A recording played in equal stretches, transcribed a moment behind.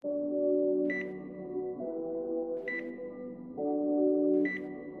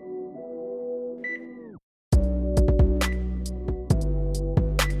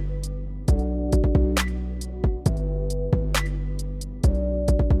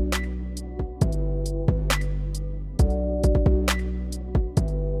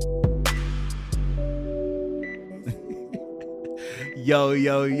Yo,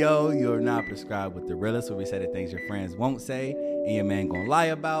 you're not prescribed with the realest, where we say the things your friends won't say and your man gonna lie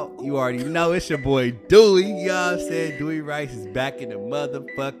about. You already know it's your boy Dewey. You know what I'm saying? Dewey Rice is back in the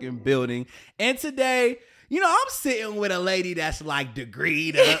motherfucking building. And today, I'm sitting with a lady that's like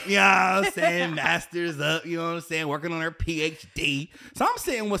degreed up, you know what I'm saying? Masters up, you know what I'm saying? Working on her PhD. So I'm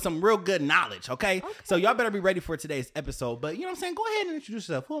sitting with some real good knowledge, okay? So y'all better be ready for today's episode. But you know what I'm saying? Go ahead and introduce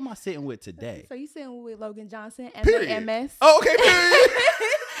yourself. Who am I sitting with today? So you sitting with Logan Johnson, Period. MS. Oh, okay, period.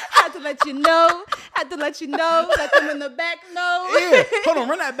 Had to let you know. Let them in the back know. Yeah. Hold on,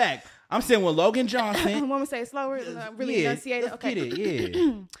 run that back. I'm sitting with Logan Johnson. Want me to say it slower? Really enunciate it? Okay. Get it,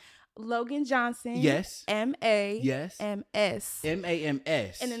 yeah. Logan Johnson. Yes. M.A. Yes. M.S.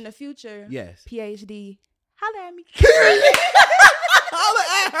 M-A-M-S. And in the future, yes. Ph.D. Holla at me. Holla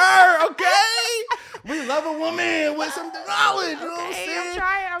at her, okay? We love a woman with some knowledge. You know what I'm saying? I'm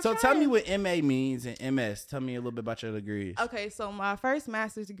trying. So tell me what MA means and MS. Tell me a little bit about your degrees. Okay, so my first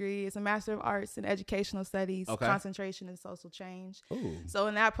master's degree is a Master of Arts in Educational Studies, concentration in social change. Ooh. So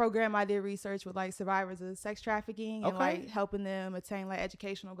in that program, I did research with like survivors of sex trafficking and like helping them attain like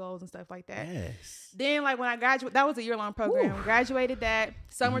educational goals and stuff like that. Yes. Then like when I graduated, that was a year-long program. Ooh. Graduated that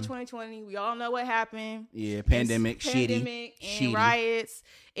summer 2020. We all know what happened. Yeah, pandemic and riots.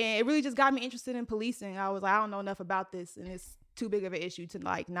 And it really just got me interested in policing. I was like, I don't know enough about this, and it's too big of an issue to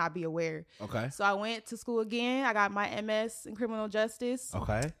like not be aware. Okay. So I went to school again. I got my MS in criminal justice.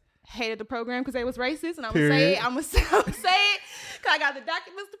 Okay. Hated the program because they was racist, and I'm gonna say it. Because I got the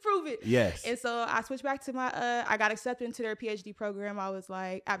documents to prove it. Yes. And so I switched back to my. I got accepted into their PhD program. I was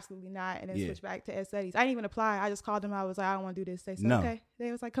like, absolutely not, and then switched back to ed studies. I didn't even apply. I just called them. I was like, I don't want to do this. They said, okay.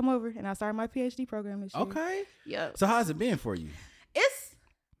 They was like, come over, and I started my PhD program this year. Okay. Yep. So how's it been for you? It's.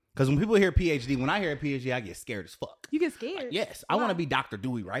 Because when people hear PhD, when I hear a PhD, I get scared as fuck. You get scared? Yes. I want to be Dr.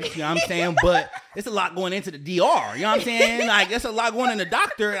 Dewey, right? You know what I'm saying? But it's a lot going into the DR. You know what I'm saying? Like, there's a lot going into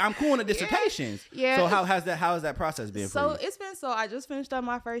doctor. I'm cool in the dissertations. Yeah. So how has that process been for you? So it's been, I just finished up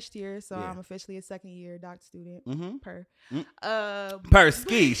my first year. So I'm officially a second year doctor student per. Per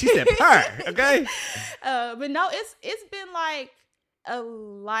ski. She said per. Okay. But no, it's been like a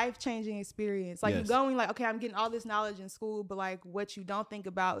life-changing experience. Like you're going like, okay, I'm getting all this knowledge in school, but like what you don't think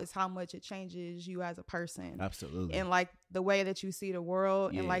about is how much it changes you as a person. Absolutely. And like the way that you see the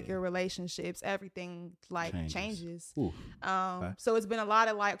world and like your relationships, everything like changes. So it's been a lot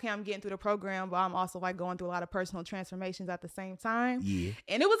of like, okay, I'm getting through the program, but I'm also like going through a lot of personal transformations at the same time. Yeah.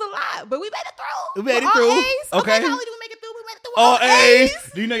 And it was a lot, but we made it through. We made it through. A's. Okay. Not only did we make it through, we made it through all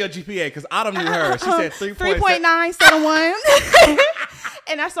A's. Do you know your GPA? Because Autumn knew her. She said 3.971.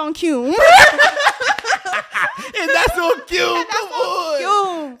 And that's on Q. And that's on Q. Come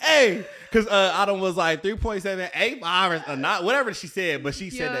on. Hey, because Autumn was like 3.785 or not, whatever she said, but she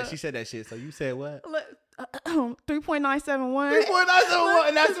said that shit. So you said what? 3.971. 3.971,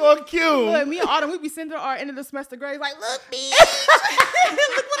 and that's on Q. Look, me and Autumn, we be sending our end of the semester grades like, look, bitch.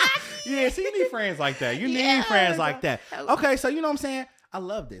 Look what I did. Yeah, see, you need friends like that. You need friends like that. Okay, so you know what I'm saying? I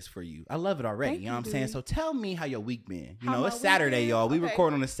love this for you. I love it already. You know what I'm saying? So tell me how your week been. You know, it's Saturday, y'all. We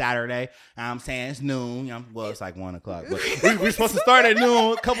record on a Saturday. I'm saying it's noon. Well, it's like 1 o'clock. But we're supposed to start at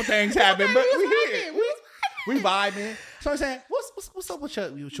noon. A couple things happen, but we here. We vibing. So I'm saying, what's up with your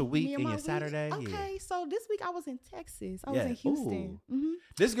week and your Saturday? Okay, so this week I was in Texas. I was in Houston. Mm-hmm.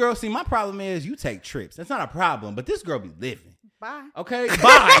 This girl, see, my problem is you take trips. That's not a problem, but this girl be living. Bye. Okay?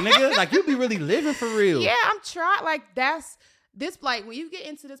 Bye, nigga. Like, you be really living for real. Yeah, I'm trying. Like, this, like, when you get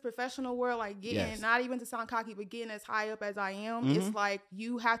into this professional world, like, getting, not even to sound cocky, but getting as high up as I am, it's like,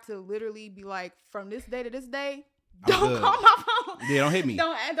 you have to literally be like, from this day to this day, don't call my phone. Yeah, don't hit me.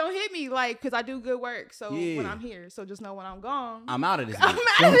 Don't hit me, like, because I do good work. So when I'm here, so just know when I'm gone. I'm out of this.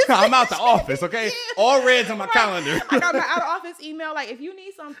 I'm out the office, okay? Yeah. All reds on my calendar. I got my out of office email. Like, if you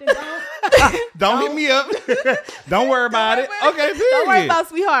need something, don't hit me up. Don't worry about it. Okay, period. Don't worry about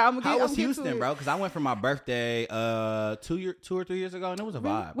sweetheart. I'm gonna How was Houston, bro? Because I went for my birthday 2 or 3 years ago, and it was a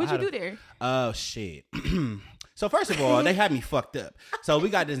vibe. What'd you do there? Oh shit. So first of all, they had me fucked up. So we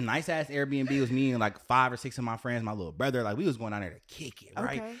got this nice ass Airbnb. It was me and like 5 or 6 of my friends, my little brother. Like we was going down there to kick it,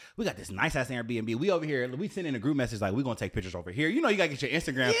 right? Okay. We got this nice ass Airbnb. We over here, we send in a group message like, we gonna take pictures over here. You know, you gotta get your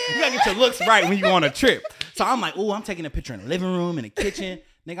Instagram. Yeah. You gotta get your looks right when you go on a trip. So I'm like, I'm taking a picture in the living room, in the kitchen.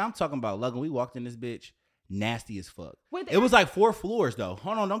 Nigga, I'm talking about Logan. We walked in this bitch, nasty as fuck. It was like 4 floors though.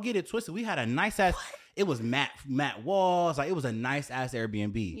 Hold on, don't get it twisted. We had a nice ass. It was matte walls. Like, it was a nice ass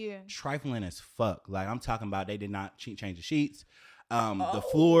Airbnb. Yeah. Trifling as fuck. Like, I'm talking about they did not change the sheets. The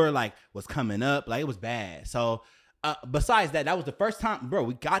floor, like, was coming up. Like, it was bad. So, besides that was the first time, bro.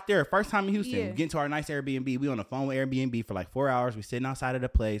 We got there first time in Houston. We get into our nice Airbnb. We on the phone with Airbnb for like 4 hours. We sitting outside of the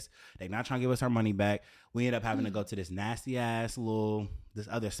place. They not trying to give us our money back. We end up having to go to this nasty ass this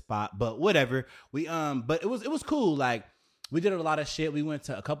other spot, but whatever. But it was cool. Like, we did a lot of shit. We went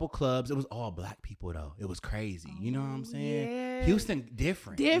to a couple clubs. It was all black people though. It was crazy. You know what I'm saying? Yeah. Houston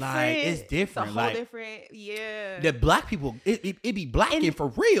different. Like, it's different. It's a whole different. Yeah. The black people, it be blacking for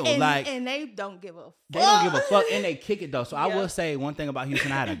real. And they don't give a fuck. They don't give a fuck, and they kick it though. So I will say one thing about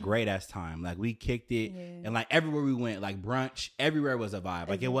Houston. I had a great ass time. Like, we kicked it, and like everywhere we went, like brunch, everywhere was a vibe.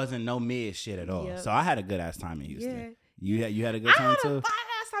 Like, it wasn't no mid shit at all. Yep. So I had a good ass time in Houston. Yeah. You had a good time too.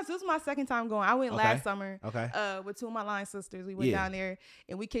 This was my second time going. I went last summer with two of my line sisters. We went down there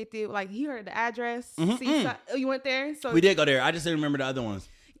and we kicked it. Like, he heard the address. Oh, you went there? So we did go there. I just didn't remember the other ones.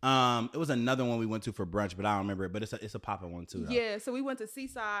 It was another one we went to for brunch, but I don't remember it. But it's a popping one too, though. Yeah, so we went to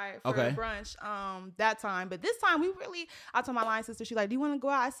Seaside for brunch that time. But this time I told my line sister, she like, do you want to go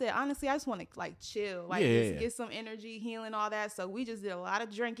out? I said, honestly, I just want to like chill, like just get some energy, healing, all that. So we just did a lot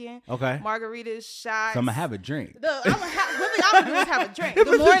of drinking. Margaritas, shots. So I'm gonna have a drink. What I'm gonna do is have a drink. Good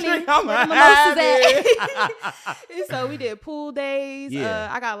morning. I'm gonna have it. And so we did pool days.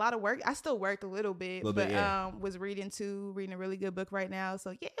 I got a lot of work. I still worked a little bit, was reading a really good book right now.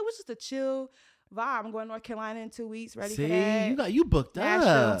 So yeah. It was just a chill vibe. I'm going to North Carolina in 2 weeks. Ready for that? You booked Nashville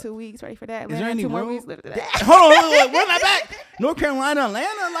up. in 2 weeks. Ready for that? Is there any 2 more room? weeks left of that. Hold on, run that back. North Carolina,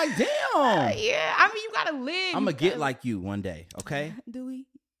 Atlanta, like damn. Yeah, I mean, you gotta live. I'm gonna get like you one day, okay? Do we?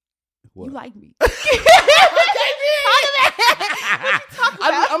 What? You like me?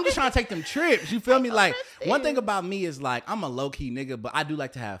 I'm just trying to take them trips. You feel me? Like, one thing about me is like, I'm a low key nigga, but I do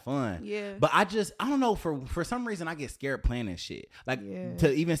like to have fun. Yeah. But I don't know, for some reason I get scared planning shit. Like,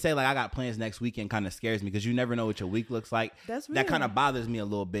 to even say like I got plans next weekend kind of scares me, because you never know what your week looks like. That's real. That kind of bothers me a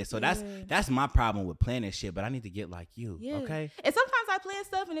little bit. So that's my problem with planning shit. But I need to get like you. Yeah. Okay. And sometimes I plan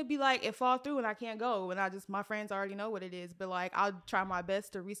stuff and it fall through and I can't go, and my friends already know what it is. But like, I'll try my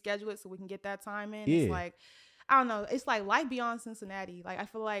best to reschedule it so we can get that time in. Yeah. It's like, I don't know. It's like life beyond Cincinnati. Like, I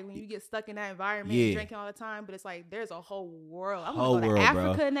feel like when you get stuck in that environment, drinking all the time, but it's like there's a whole world. I'm gonna go to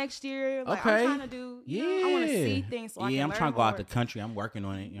Africa next year. Like, I'm trying to do. I want to see things. So I'm trying to go out the country. I'm working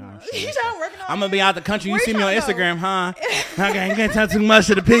on it. You know what I'm saying? You working on it? I'm gonna be out the country. You see me on Instagram, huh? Okay, you can't tell too much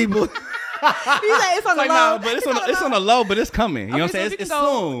to the people. It's on the low. No, but it's on the low, but it's coming. You know what I'm saying? It's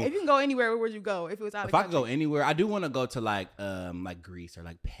soon. If you can go anywhere, where would you go if it was out of the country? If I could go anywhere, I do want to go to like Greece or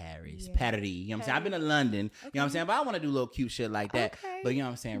like Paris. Paris. You know what I'm saying? I've been to London. You know what I'm saying? But I want to do little cute shit like that. But you know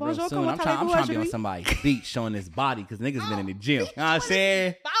what I'm saying? Real soon. I'm trying to be on somebody's beach showing this body, because niggas been in the gym. You know what I'm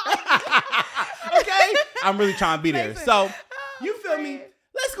saying? Okay? I'm really trying to be there. So, you feel me?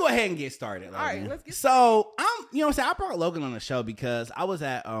 Let's go ahead and get started. Logan. All right, let's get started. So, you know what I'm saying? I brought Logan on the show because I was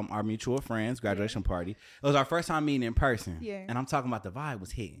at our mutual friend's graduation party. It was our first time meeting in person. Yeah. And I'm talking about the vibe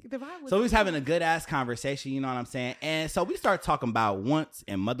was hitting. So we was having a good ass conversation, you know what I'm saying? And so we started talking about wants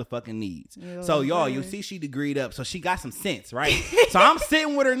and motherfucking needs. So y'all, you see she degreed up. So she got some sense, right? So I'm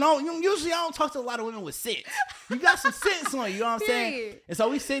sitting with her. No, usually I don't talk to a lot of women with sense. You got some sense on you, know what I'm saying? And so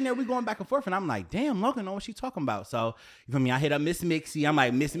we sitting there, we going back and forth, and I'm like, damn, Logan know what she talking about. So, you feel me? I hit up Miss Mixie. I'm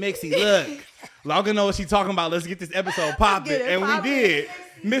like, Miss Mixie, look, Logan know what she talking about. Let's get this episode popping. And we did.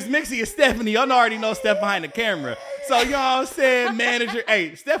 Miss Mixie is Stephanie. Y'all already know Steph behind the camera. So, you know what I'm saying? Manager.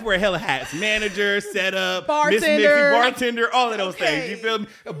 Hey, Steph wear hella hats. Manager, setup, Miss Mixie, bartender, all of those things. You feel me?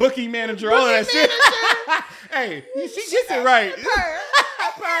 A booking manager, all of that shit. Hey, she gets it right.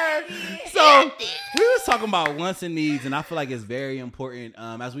 So we was talking about wants and needs, and I feel like it's very important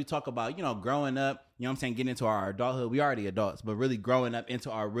as we talk about, you know, growing up, you know what I'm saying, getting into our adulthood. We already adults, but really growing up into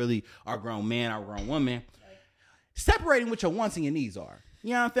our grown man, our grown woman, separating what your wants and your needs are.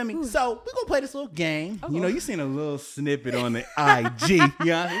 You know what I mean? So we're going to play this little game. You know, you seen a little snippet on the IG. You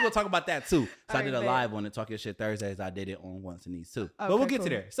know, we're going to talk about that too. So I did a live on it, Talk Your Shit Thursdays. I did it on wants and needs too. But we'll get to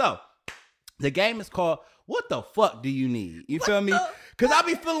there. So the game is called What the Fuck Do You Need? You feel me? Because I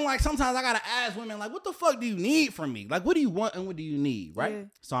be feeling like sometimes I got to ask women, like, what the fuck do you need from me? Like, what do you want and what do you need, right? Yeah.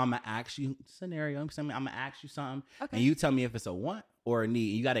 So I'm going to ask you scenario. I'm going to ask you something. Okay. And you tell me if it's a want or a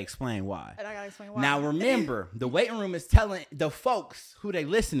need. You got to explain why. And I got to explain why. Now, remember, the waiting room is telling the folks who they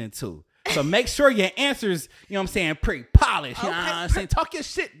listening to. So make sure your answers, you know what I'm saying, pretty polished. You know what I'm saying? Talk your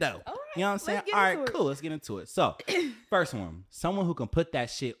shit, though. All right, you know what I'm saying? All right, cool. Let's get into it. So, first one, someone who can put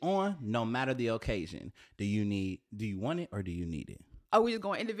that shit on no matter the occasion. Do you want it or do you need it? Oh, we just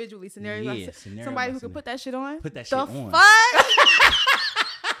going individually, scenario? Yeah, scenario. Somebody who can put that shit on? Put that shit on. Fuck?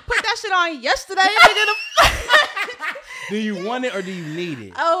 Put that shit on yesterday, nigga. Do you want it or do you need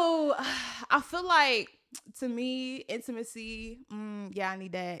it? Oh, I feel like to me, intimacy, yeah, I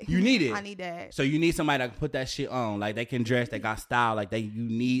need that. You need it. I need that. So you need somebody that can put that shit on, like they can dress, they got style, like you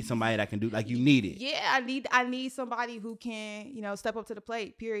need somebody that can do, like you need it. Yeah, I need somebody who can, step up to the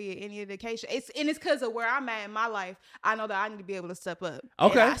plate. Period. Any indication. It's because of where I'm at in my life. I know that I need to be able to step up.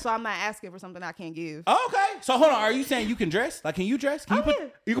 Okay. So I'm not asking for something I can't give. Okay. So hold on, are you saying you can dress? Like, can you dress?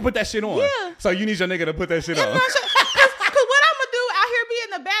 You can put that shit on. Yeah. So you need your nigga to put that shit on. Because what I'm gonna do out here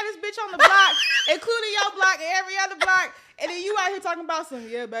being the baddest bitch on the block, including your block and every other block, and then you out here talking about some,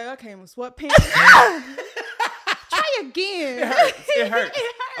 yeah, babe, I came with sweatpants. Try again. It hurts.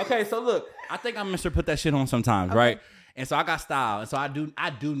 Okay, so look, I think I'm Mr. Put that shit on sometimes, right? And so I got style, and so I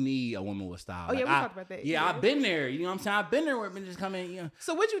do need a woman with style. Oh, yeah, we talked about that. Yeah, I've been there. You know what I'm saying? I've been there where women just come in.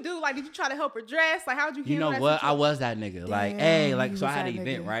 So what'd you do? Like, did you try to help her dress? Like, how'd you handle that? You know what? I was that nigga. Like, hey, like, so I had an nigga.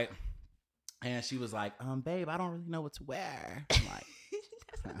 event, right? And she was like, babe, I don't really know what to wear. I'm like,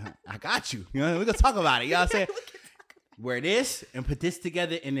 I got you. You know, we gonna talk about it. You know what I'm saying? Wear this and put this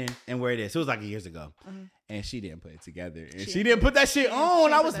together and wear this. It was like years ago. And she didn't put it together. And she didn't put that shit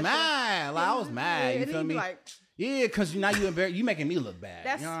on. I was mad. Like, I was mad. You feel me? Yeah, because now you making me look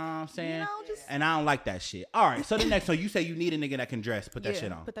bad. You know what I'm saying? And I don't like that shit. All right. So the next one, you say you need a nigga that can dress. Put that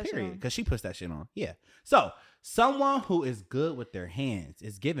shit on. Period. Because she puts that shit on. Yeah. So someone who is good with their hands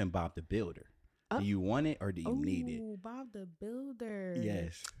is giving Bob the Builder. Do you want it or do you need it? Bob the Builder.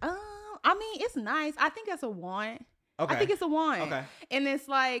 Yes. I mean, it's nice. I think that's a want. Okay. I think it's a want. Okay. And it's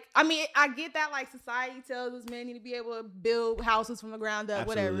like, I mean, I get that like society tells us men need to be able to build houses from the ground up,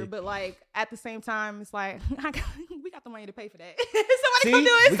 whatever. But like at the same time, it's like we got the money to pay for that. Somebody gonna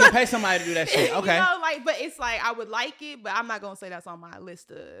do it. We can pay somebody to do that shit. Okay. But it's like I would like it, but I'm not gonna say that's on my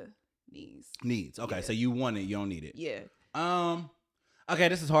list of needs. Okay. Yeah. So you want it, you don't need it. Yeah. Okay,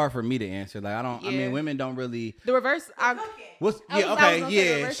 this is hard for me to answer. Like I don't. Yeah. I mean, women don't really. The reverse.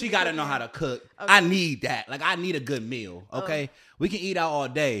 She got to know how to cook. Okay. I need that. Like I need a good meal. Okay, we can eat out all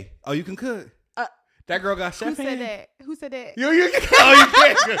day. Oh, you can cook. That girl got chef hand? Who said that? You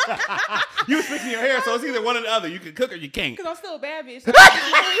can't cook. You was fixing your hair, so it's either one or the other. You can cook or you can't. Because I'm still a bad bitch.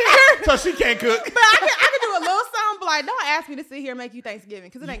 So she can't cook. But I can do a little something, but like, don't ask me to sit here and make you Thanksgiving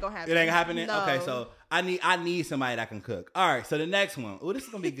because it ain't gonna happen. It ain't happening? No. Okay, so I need somebody that can cook. All right, so the next one. Oh, this is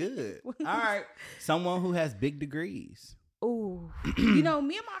gonna be good. All right. Someone who has big degrees. Ooh, me and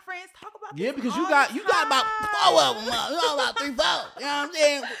my friends talk about this. Yeah, because you got about 4 of them. You got about 3, 4. You know what I'm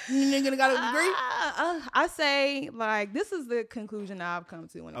saying? You nigga got a degree. I say like this is the conclusion that I've come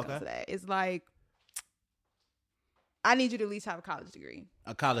to when it comes to that. It's like I need you to at least have a college degree.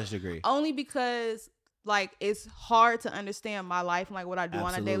 A college degree. Only because like it's hard to understand my life and like what I do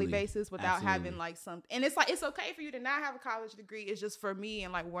on a daily basis without having like something. And it's like it's okay for you to not have a college degree. It's just for me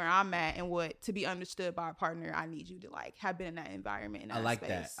and like where I'm at and what to be understood by a partner. I need you to like have been in that environment. I like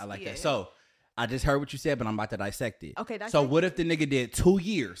that. So I just heard what you said, but I'm about to dissect it. Okay. So what if the nigga did 2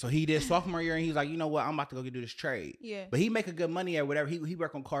 years? So he did sophomore year and he's like, you know what? I'm about to go do this trade. Yeah. But he making good money at whatever. He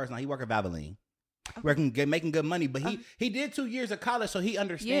work on cars now. He work at Valvoline. Making good money, but he did 2 years of college, so he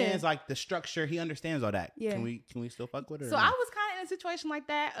understands like the structure. He understands all that. Yeah. Can we still fuck with her? So I was kind of in a situation like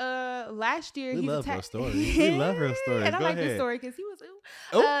that last year. We love real stories. We love real stories. And I like this story because he was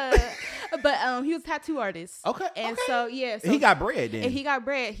but he was a tattoo artist. Okay. And so he got bread then. And he got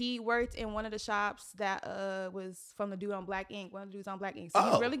bread. He worked in one of the shops that was from the dude on Black Ink. One of the dudes on Black Ink. So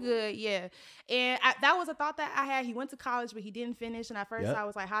he's really good. Yeah. And that was a thought that I had. He went to college, but he didn't finish. And at first I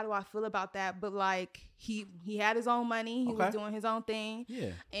was like, how do I feel about that? But like he had his own money. He was doing his own thing.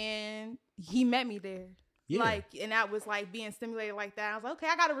 Yeah. And he met me there. Yeah. Like, and that was like being stimulated like that. I was like, okay,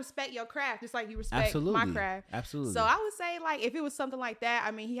 I gotta respect your craft just like you respect my craft. Absolutely. So I would say like if it was something like that,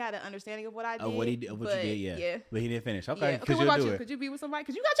 I mean, he had an understanding of what I did. What you did, yeah. But he didn't finish. Okay. Okay, what about you? Could you be with somebody?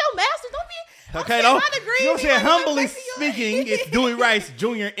 Because you got your master's. Don't my degree. You know what I'm saying? Humbly speaking, it's Dewey Rice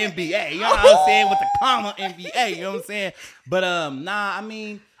Jr. MBA. You know what I'm saying? With the comma MBA. You know what I'm saying? But I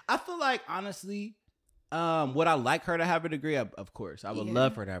mean, I feel like honestly, would I like her to have a degree? Of course. I would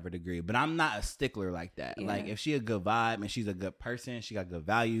love her to have a degree, but I'm not a stickler like that. Yeah. Like if she a good vibe and she's a good person, she got good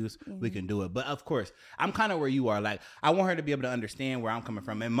values, we can do it. But of course, I'm kind of where you are. Like I want her to be able to understand where I'm coming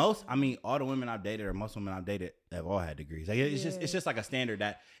from. And all the women I've dated or most women I've dated have all had degrees. Like it's just like a standard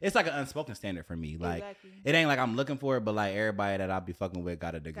that it's like an unspoken standard for me. Like it ain't like I'm looking for it, but like everybody that I'll be fucking with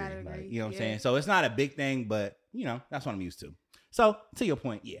got a degree. Like, you know what I'm saying? So it's not a big thing, but that's what I'm used to. So, to your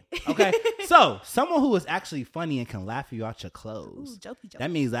point, yeah. Okay. So, someone who is actually funny and can laugh you out your clothes. Ooh, jokey. That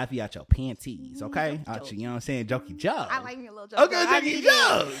means laugh you out your panties, okay? Jokey. You know what I'm saying? Jokey joke. I like me a little joke. Okay, jokey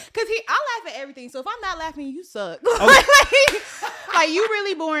joke. Because I laugh at everything. So, if I'm not laughing, you suck. Okay. Like, you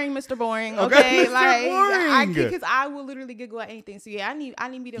really boring, Mr. Boring. Okay, Mr. Like, Boring. Because I will literally giggle at anything. So yeah, I need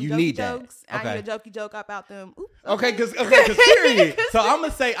me them jokey jokes. Okay. I need a jokey joke about them. Ooh, okay, because period. So I'm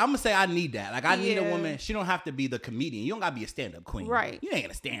gonna say I need that. Like, I need a woman. She don't have to be the comedian. You don't gotta be a stand up queen. Right. You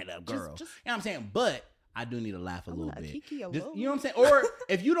ain't a stand up girl. You know what I'm saying? But I do need to laugh a little bit. You know what I'm saying? Or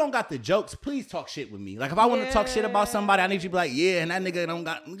if you don't got the jokes, please talk shit with me. Like, if I want to talk shit about somebody, I need you to be like, yeah, and that nigga don't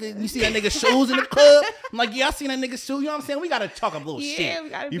got, you see that nigga's shoes in the club? I'm like, yeah, I seen that nigga's shoes. You know what I'm saying? We got to talk a little shit. Yeah, we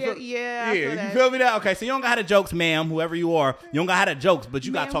got to be, you feel me that? Okay, so you don't got to have the jokes, ma'am, whoever you are. You don't got to have the jokes, but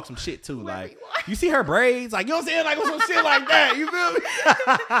you got to talk some shit too. Like, you see her braids? Like, you know what I'm saying? Like, some shit like that. You feel me?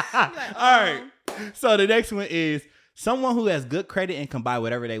 Like, all right. So the next one is someone who has good credit and can buy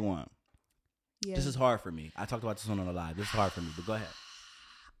whatever they want. Yeah. This is hard for me. I talked about this one on the live. This is hard for me, but go ahead.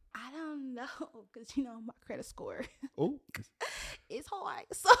 I don't know, because my credit score. Oh, it's hard.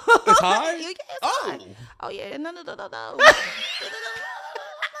 So it's hard. It's hard. Oh yeah, no.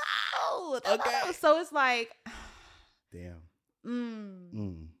 Okay. So it's like, damn.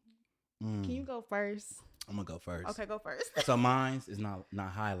 Can you go first? I'm gonna go first. Okay, go first. So mine's is not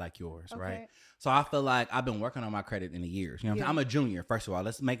high like yours, right? So I feel like I've been working on my credit in the years. You know what I'm saying? I'm a junior, first of all.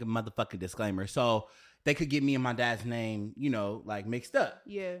 Let's make a motherfucking disclaimer. So they could get me and my dad's name, like mixed up.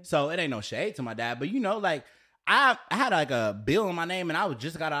 Yeah. So it ain't no shade to my dad, but like I had like a bill in my name and I was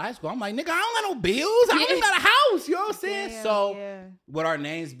just got out of high school. I'm like, nigga, I don't got no bills. I don't even got a house. You know what I'm saying? Damn, so with our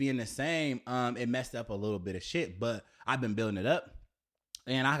names being the same, it messed up a little bit of shit, but I've been building it up.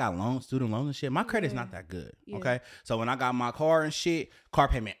 And I got student loans and shit. My credit's not that good. Yeah. Okay. So when I got my car and shit, car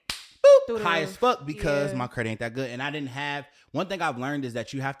payment, high as fuck because my credit ain't that good. And I didn't have, one thing I've learned is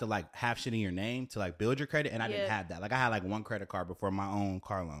that you have to like have shit in your name to like build your credit. And I didn't have that. Like I had like one credit card before my own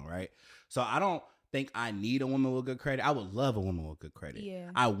car loan. Right. So I don't think I need a woman with good credit. I would love a woman with good credit. Yeah.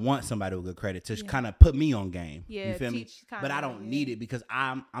 I want somebody with good credit to kind of put me on game. Yeah. You feel me? But I don't need it because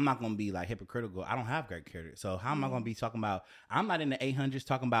I'm not going to be like hypocritical. I don't have great credit. So how am I going to be talking about, I'm not in the 800s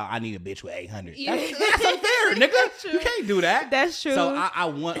talking about I need a bitch with 800. Yeah. That's unfair, nigga. You can't do that. That's true. So I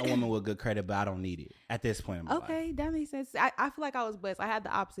want a woman with good credit, but I don't need it at this point in my life. Okay, that makes sense. I feel like I was blessed. I had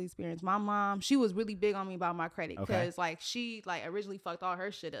the opposite experience. My mom, she was really big on me about my credit because like she like originally fucked all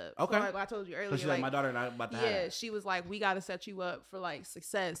her shit up. Okay. So, like I told you earlier. So she's like my daughter and I about to have. Yeah, she was like, we got to set you up for like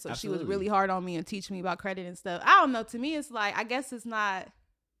success. So she was really hard on me and teaching me about credit and stuff. I don't know. To me, it's like, I guess it's not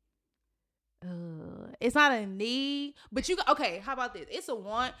a need, but how about this? It's a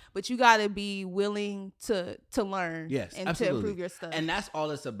want, but you got to be willing to learn and to improve your stuff. And that's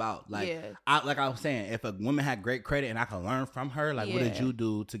all it's about. Like, like I was saying, if a woman had great credit and I can learn from her, like, what did you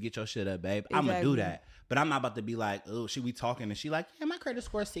do to get your shit up, babe? Exactly. I'm going to do that. But I'm not about to be like, oh, she be talking and she like, yeah, my credit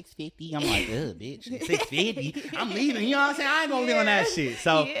score is 650. I'm like, oh, bitch, 650. I'm leaving. You know what I'm saying? I ain't gonna be on that shit.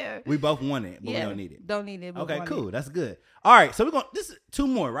 So we both want it, but we don't need it. Don't need it. But okay, cool. That's good. All right, so we're gonna. This is two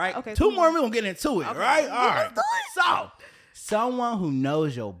more, right? Okay, two more. We're gonna get into it, right? All right. So, someone who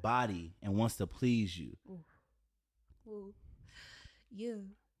knows your body and wants to please you. Ooh.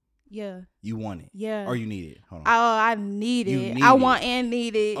 Yeah. You want it. Yeah. Or you need it. Hold on. Oh, I need it. I want and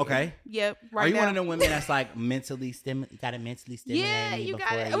need it. Okay. Yep. Right. Are you one of them women that's like mentally stimulated? You got to mentally stimulate. Yeah, you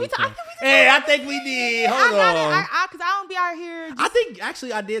got it. Hey, I think we did. Hold on. Because I don't be out here. I think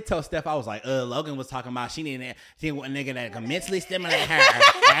actually I did tell Steph. I was like, Logan was talking about she want a nigga that can mentally stimulate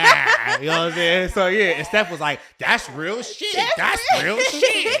her. You know what I'm saying? So yeah, and Steph was like, that's real shit. That's real shit. Because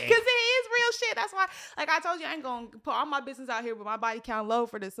it is real shit. That's why, like I told you, I ain't gonna put all my business out here with my body count low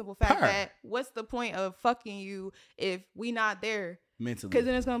for the simple fact that what's the point of fucking you if we not there mentally? Because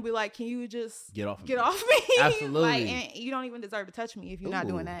then it's gonna be like, can you just get off me? Absolutely. Like, and you don't even deserve to touch me if you're not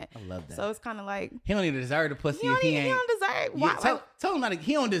doing that. I love that. So it's kind of like he don't even deserve the pussy if he ain't. He don't deserve. Why? Tell him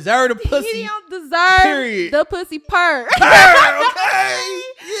he don't deserve the pussy. He don't deserve the pussy purr. Okay.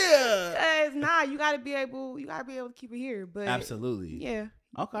 Yeah. Nah, you gotta be able to keep it here. But absolutely. Yeah.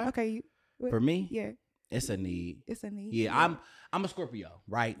 Okay. For me, it's a need. Yeah. I'm a Scorpio,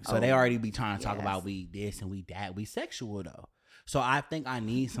 right? So they already be trying to talk about we this and we that. We sexual though. So I think I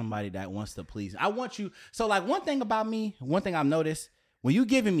need somebody that wants to please. I want you. So like one thing about me, one thing I've noticed, when you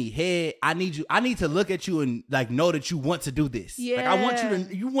giving me head, I need to look at you and like know that you want to do this. Yeah. Like I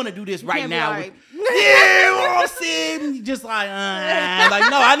want you want to do this right now. Yeah, what I'm saying? Just like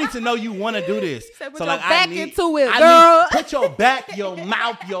no, I need to know you want to do this. So put your back into it, girl. Put your back, your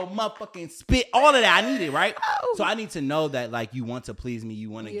mouth, your motherfucking spit, all of that. I need it, right? Oh. So I need to know that like you want to please me,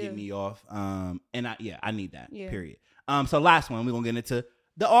 you want to get me off. And I need that. Yeah. Period. So last one, we're gonna get into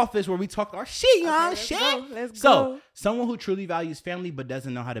The Office, where we talk our shit, y'all. Let's go. So someone who truly values family but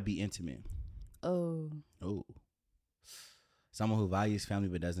doesn't know how to be intimate. Oh. Someone who values family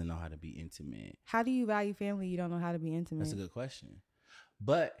but doesn't know how to be intimate. How do you value family? You don't know how to be intimate. That's a good question.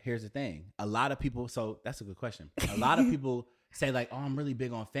 But here's the thing. A lot of people, so that's a good question. A lot of people say like, oh, I'm really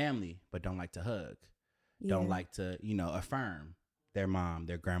big on family, but don't like to hug. Don't like to, affirm their mom,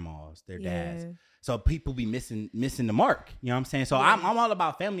 their grandmas, their dads. So people be missing the mark. You know what I'm saying? So I'm all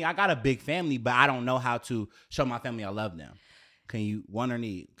about family. I got a big family, but I don't know how to show my family I love them. Can you, one or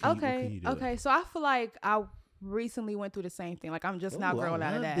need? Okay. So I feel like I recently went through the same thing. Like I'm just now growing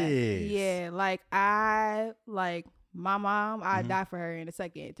out of that. Yeah. Like my mom, I'd die for her in a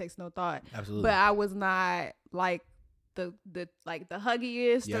second. It takes no thought. Absolutely. But I was not like the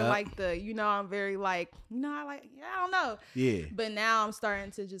huggiest or like I'm very like, I don't know. Yeah. But now I'm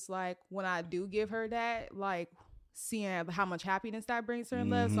starting to just like, when I do give her that, like seeing how much happiness that brings her in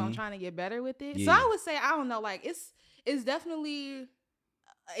love. So I'm trying to get better with it. Yeah. So I would say, I don't know, like it's definitely,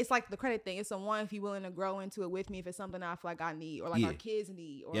 it's like the credit thing. It's a one if you're willing to grow into it with me, if it's something I feel like I need, or like our kids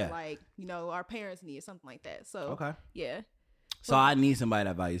need, or like, our parents need, something like that. So, okay. Yeah. So I need somebody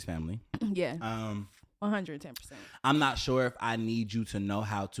that values family. Yeah. 110%. I'm not sure if I need you to know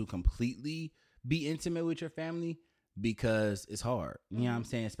how to completely be intimate with your family, because it's hard. You know what I'm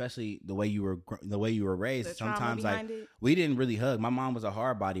saying? Especially the way you were raised. Sometimes we didn't really hug. My mom was a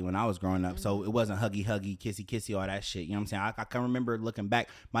hard body when I was growing up. So it wasn't huggy, kissy, all that shit. You know what I'm saying? I can remember looking back,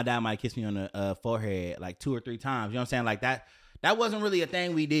 my dad might kiss me on the forehead like 2 or 3 times. You know what I'm saying? Like that wasn't really a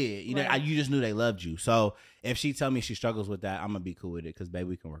thing we did. You know, you just knew they loved you. So if she tell me she struggles with that, I'm gonna be cool with it, because baby,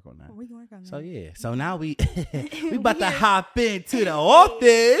 we can work on that. We can work on that. So yeah. So now we about to hop into the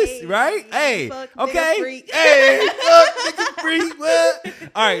office, right? Hey, okay. Hey, fuck nigga freak. What?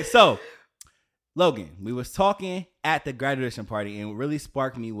 All right. So Logan, we was talking at the graduation party, and what really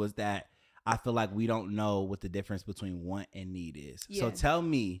sparked me was that I feel like we don't know what the difference between want and need is. Yeah. So tell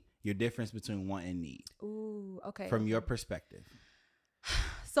me your difference between want and need. Ooh, okay. From your perspective.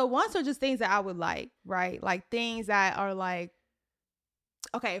 So wants are just things that I would like, right? Like things that are like,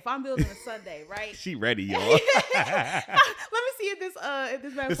 okay, if I'm building a Sunday, right? She ready, y'all. Let me see if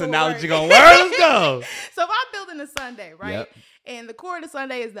this analogy gonna work. Let's go. So if I'm building a Sunday, right? Yep. And the core of the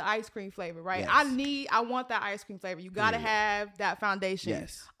Sunday is the ice cream flavor, right? Yes. I want that ice cream flavor. You gotta have that foundation.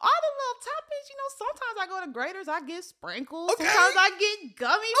 Yes. All the little toppings, sometimes I go to Grater's, I get sprinkles. Okay. Sometimes I get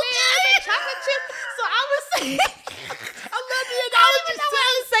gummy bears and chocolate chips. So I would say, I love the analogy. I don't even know what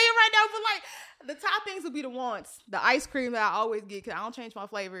I'm saying right now, but like, the toppings would be the wants. The ice cream that I always get, because I don't change my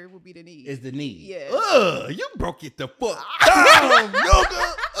flavor, would be the need. Is the need. Yeah. You broke it the fuck down,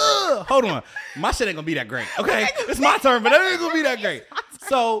 yoga. Hold on. My shit ain't gonna be that great. Okay. It's my turn, but it ain't gonna be that great.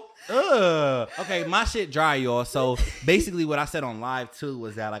 So, okay, my shit dry, y'all. So basically what I said on live too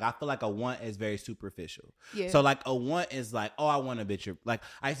was that, like, I feel like a want is very superficial. Yeah. So like a want is like, oh, I want a bitch. Like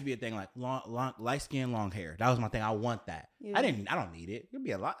I used to be a thing like long light skin, long hair. That was my thing. I want that. Yeah. I don't need it. There'd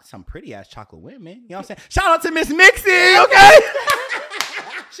be some pretty ass chocolate women. You know what I'm saying? Shout out to Miss Mixie, okay?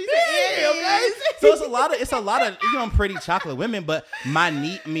 She said, yeah, okay. So it's a lot of pretty chocolate women, but my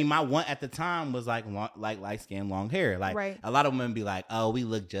want at the time was like light skin, long hair. Like a lot of women be like, oh, we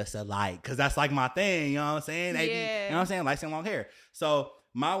look just alike, because that's like my thing. You know what I'm saying? You know what I'm saying? Light skin, long hair. So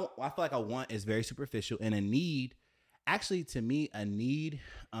I feel like a want is very superficial, and a need, actually, to me, a need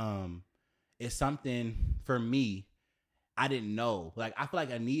is something for me I didn't know. Like, I feel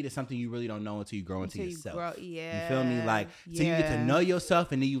like a need is something you really don't know until you grow into yourself. Yeah. You feel me? Like, so you get to know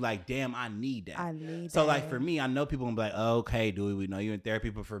yourself, and then you like, damn, I need that. So like for me, I know people gonna be like, oh, okay, dude, we know you in therapy.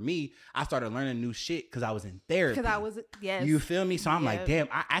 But for me, I started learning new shit because I was in therapy. You feel me? So I'm like, damn,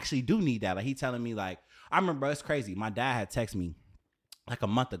 I actually do need that. Like, he telling me, like, I remember, it's crazy. My dad had texted me like a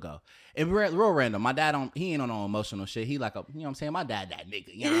month ago. It real random. My dad he ain't on no emotional shit. He like you know what I'm saying? My dad that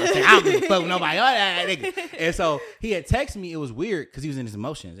nigga. You know what I'm saying? I don't give a fuck with nobody. Oh, that nigga. And so he had texted me. It was weird because he was in his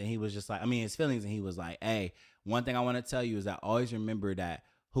emotions, and he was just like, his feelings, and he was like, hey, one thing I want to tell you is that always remember that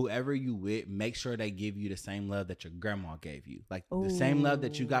whoever you with, make sure they give you the same love that your grandma gave you. Like, the same love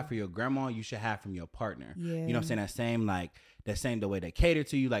that you got for your grandma, you should have from your partner. Yeah. You know what I'm saying? The way they cater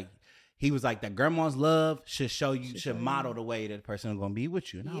to you. Like, he was like, that grandma's love should model the way that the person is going to be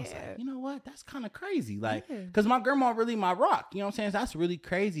with you. And I was like, you know what? That's kind of crazy. Like, because my grandma really my rock. You know what I'm saying? So that's really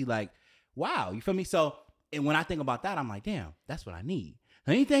crazy. Like, wow. You feel me? So, and when I think about that, I'm like, damn, that's what I need.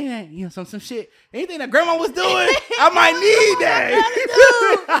 Anything that, some shit, anything that grandma was doing, I might need that.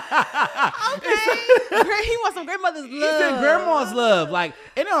 Okay. He wants some grandmother's love. He said grandma's love. Like,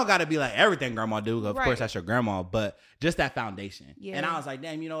 it don't got to be like everything grandma do. Of course, that's your grandma, but just that foundation. Yeah. And I was like,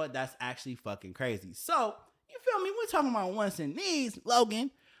 damn, you know what? That's actually fucking crazy. So, you feel me? We're talking about wants and needs. Logan,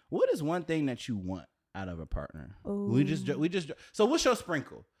 what is one thing that you want out of a partner? Ooh. So what's your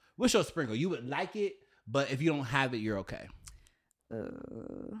sprinkle? You would like it, but if you don't have it, you're okay.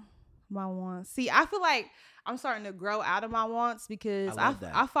 My wants. See, I feel like I'm starting to grow out of my wants because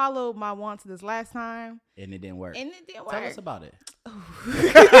I followed my wants this last time. And it didn't work. Tell us about it.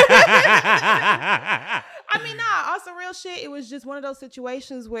 I mean, nah, also real shit. It was just one of those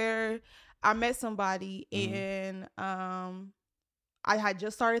situations where I met somebody and I had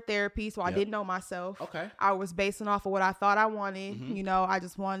just started therapy, so I didn't know myself. Okay. I was basing off of what I thought I wanted. You know, I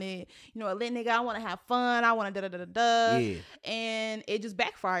just wanted, a lit nigga. I want to have fun. I want to da-da-da-da-da. Yeah. And it just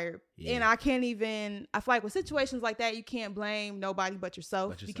backfired. Yeah. And I feel like with situations like that, you can't blame nobody but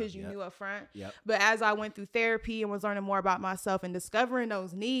yourself because you knew up front. Yep. But as I went through therapy and was learning more about myself and discovering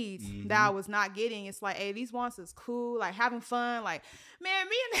those needs that I was not getting, it's like, hey, these wants is cool. Like having fun. Like, man,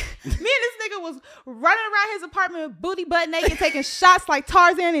 me and this nigga was running around his apartment booty butt naked, taking shots like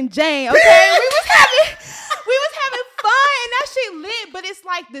Tarzan and Jane. Okay, we was having fun and that shit lit, but it's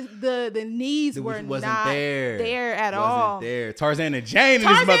like the needs wasn't not there at all. Wasn't there. Tarzan and Jane and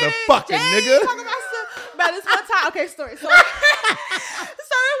this motherfucking nigga. Talking about this one time. Okay, story. So one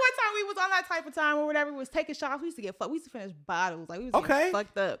time we was on that type of time or whatever. We was taking shots. We used to get fucked. We used to finish bottles. Like we was getting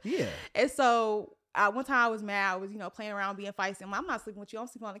fucked up. Yeah. And so one time I was mad. I was, playing around being feisty. I'm not sleeping with you. I'm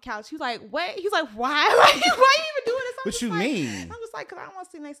sleeping on the couch. He's like, what? He's like, why? Why are you even doing this? What you mean? I'm just like, because I don't want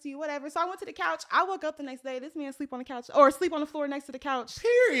to sleep next to you, whatever. So I went to the couch. I woke up the next day. This man sleep on the couch or sleep on the floor next to the couch.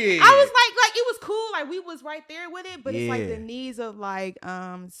 Period. I was like it was cool. Like we was right there with it, but it's like the needs of like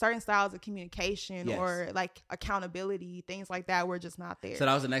certain styles of communication or like accountability, things like that were just not there. So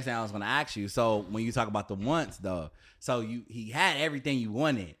that was the next thing I was going to ask you. So when you talk about the wants though, so he had everything you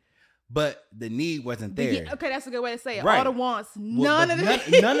wanted. But the need wasn't there. Yeah, okay, that's a good way to say it. Right. All the wants, none of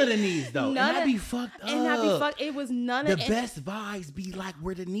the needs though. And that'd be fucked up. It was none of the best vibes be like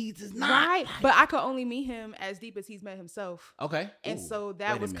where the needs is not. Right. But I could only meet him as deep as he's met himself. Okay. And so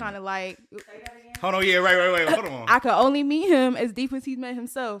that was kind of like. Hold on. Yeah. Right. Hold on. I could only meet him as deep as he's met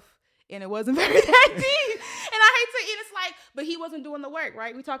himself. And it wasn't very that deep. And I hate to, and it's like, but he wasn't doing the work,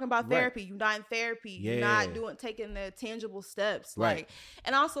 right? We talking about therapy. You're not in therapy. Yeah. You're not taking the tangible steps. Right. Like,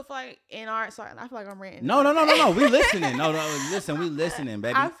 and I also feel like sorry, I feel like I'm ranting. No. We listening. No, listen, we listening,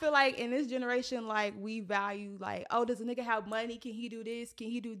 baby. I feel like in this generation, like we value like, oh, does a nigga have money? Can he do this? Can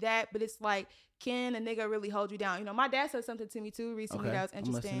he do that? But it's like, can a nigga really hold you down? My dad said something to me too recently that was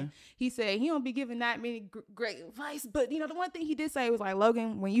interesting. He said he don't be giving that many great advice, but the one thing he did say was like,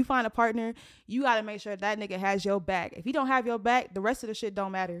 Logan, when you find a partner, you got to make sure that nigga has your back. If he don't have your back, the rest of the shit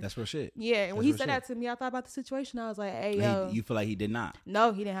don't matter. That's real shit. Yeah, and when he said that to me, I thought about the situation. I was like, hey, yo. You feel like he did not?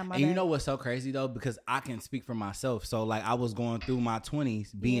 No, he didn't have my back. And you know what's so crazy though? Because I can speak for myself. So like I was going through my 20s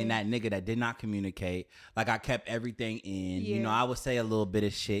being that nigga that did not communicate. Like I kept everything in. Yeah. I would say a little bit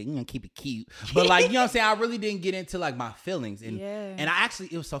of shit. Keep it cute. But like, you know what I'm saying? I really didn't get into like my feelings. And I actually,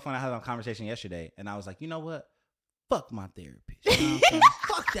 it was so funny. I had a conversation yesterday and I was like, you know what? Fuck my therapist. You know what I'm saying?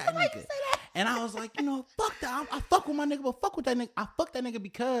 Fuck that nigga. And I was like, fuck that. I fuck with my nigga, but fuck with that nigga. I fuck that nigga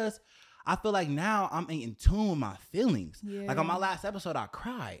because I feel like now I'm in tune with my feelings. Yeah. Like on my last episode, I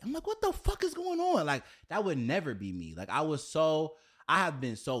cried. I'm like, what the fuck is going on? Like that would never be me. Like I have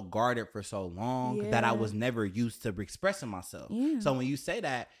been so guarded for so long that I was never used to expressing myself. Yeah. So when you say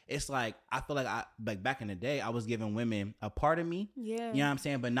that, it's like, I feel like back in the day, I was giving women a part of me. Yeah. You know what I'm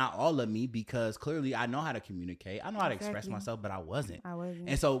saying? But not all of me because clearly I know how to communicate. I know how to express myself, but I wasn't.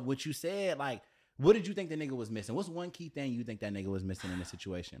 And so what you said, like, what did you think the nigga was missing? What's one key thing you think that nigga was missing in this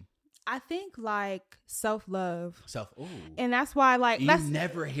situation? I think like self-love. Ooh. And that's why like you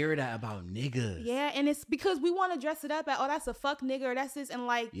never hear that about niggas. Yeah, and it's because we want to dress it up at, oh, that's a fuck nigga or that's this, and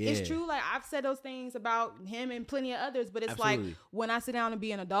like it's true. Like I've said those things about him and plenty of others, but it's like when I sit down and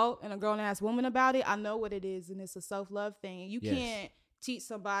be an adult and a grown-ass woman about it, I know what it is, and it's a self-love thing. You can't teach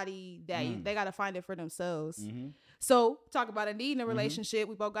somebody that they got to find it for themselves. Mm-hmm. So talk about a need in a relationship.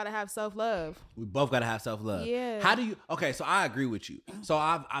 We both got to have self-love. Yeah. How do you? Okay, so I agree with you. So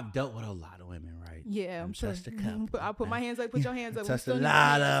I've dealt with a lot of women, right? Yeah, I'm just a couple. I'll put my hands up. Put your hands up. Touched a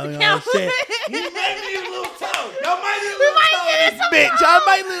lot of shit. You might need a little toe. Y'all might need a little toe. Bitch, y'all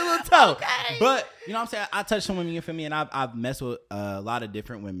might need a little toe. Okay. But you know what I'm saying? I touched some women, you feel me? And I've messed with a lot of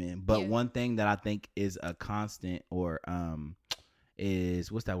different women. But one thing that I think is a constant or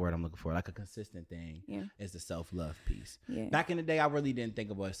is, what's that word I'm looking for? Like a consistent thing is the self-love piece. Yeah. Back in the day, I really didn't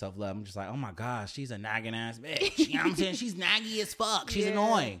think about self-love. I'm just like, oh my gosh, she's a nagging ass bitch. You know what I'm saying? She's naggy as fuck. She's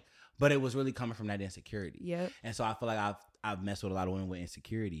annoying. But it was really coming from that insecurity. Yep. And so I feel like I've messed with a lot of women with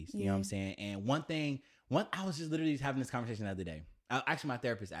insecurities. You know what I'm saying? And I was just literally having this conversation the other day. Actually, my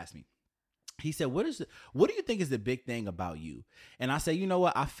therapist asked me. he said, what do you think is the big thing about you? And I said, you know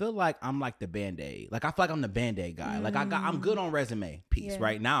what? I feel like I'm like the Band-Aid. Like, I feel like I'm the Band-Aid guy. Like, I'm good on resume piece,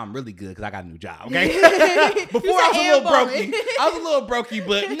 right? Now I'm really good because I got a new job, okay? Before I was a little brokey. I was a little brokey,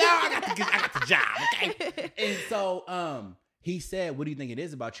 but now I got the job, okay? And so he said, what do you think it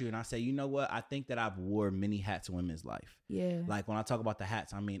is about you? And I said, you know what? I think that I've wore many hats in women's life. Yeah. Like, when I talk about the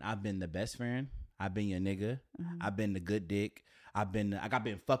hats, I mean, I've been the best friend. I've been your nigga. I've been the good dick. I've been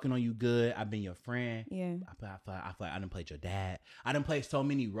fucking on you good. I've been your friend. Yeah. I feel like I done played your dad. I done played so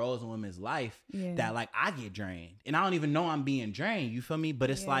many roles in women's life that like I get drained. And I don't even know I'm being drained. You feel me? But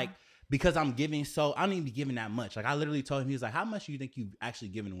it's like, because I'm giving I don't even be giving that much. Like I literally told him, he was like, how much do you think you've actually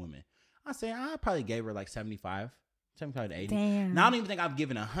given a woman? I said, I probably gave her like 75 to 80. Damn. Now I don't even think I've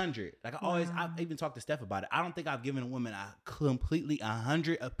given 100. Like I even talked to Steph about it. I don't think I've given a woman a completely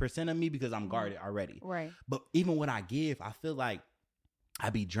 100% of me because I'm guarded already. Right. But even when I give, I feel like I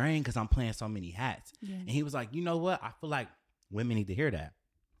be drained because I'm playing so many hats. Yeah. And he was like, you know what? I feel like women need to hear that.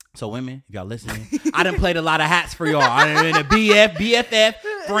 So women, if y'all listening, I done played a lot of hats for y'all. I done been a BFF,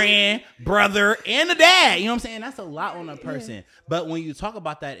 friend, brother, and a dad. You know what I'm saying? That's a lot on a person. Yeah. But when you talk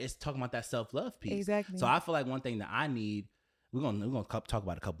about that, it's talking about that self-love piece. Exactly. So I feel like one thing that I need, we're gonna talk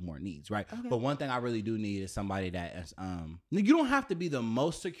about a couple more needs, right? Okay. But one thing I really do need is somebody that is, you don't have to be the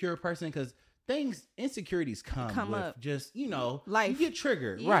most secure person because insecurities come with up. Just, you know, life. You get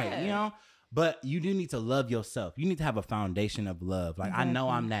triggered, right? You know? But you do need to love yourself. You need to have a foundation of love. Like, exactly. I know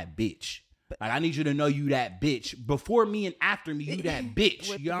I'm that bitch. Like, I need you to know you that bitch. Before me and after me, you that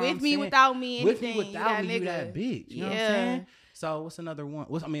bitch. You know what I'm saying? Without me, anything. With me, without me, you that bitch. You know what I'm saying? So what's another one?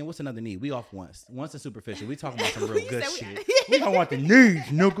 What's another need? We off once. Once is superficial. We talking about some real good shit. We don't want the needs,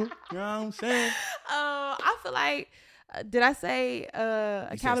 nigga. You know what I'm saying? I feel like, did I say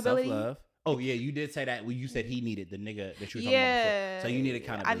accountability? Self-love. Oh, yeah, you did say that when you said he needed the nigga that you were talking about before. So you need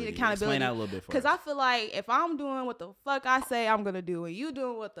accountability. I need accountability. Explain that a little bit for us. Because I feel like if I'm doing what the fuck I say I'm going to do and you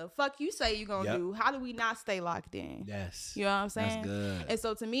doing what the fuck you say you're going to do, how do we not stay locked in? Yes. You know what I'm saying? That's good. And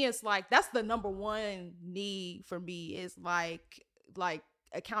so to me, it's like, that's the number one need for me is like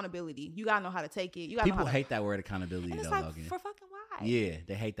accountability. You got to know how to take it. People hate that word accountability though, like, Logan. For fucking why? Yeah,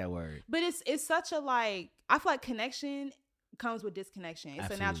 they hate that word. But it's such a like, I feel like connection comes with disconnection. It's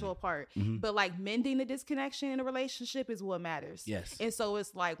Absolutely. A natural part. Mm-hmm. But like mending the disconnection in a relationship is what matters. Yes. And so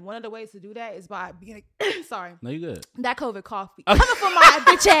it's like one of the ways to do that is by being sorry. No, you good. That COVID cough coming from my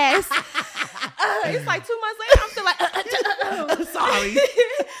bitch ass. It's like 2 months later, I'm still like sorry.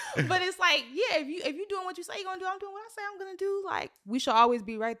 But it's like, yeah, if you doing what you say you're gonna do, I'm doing what I say I'm gonna do. Like, we should always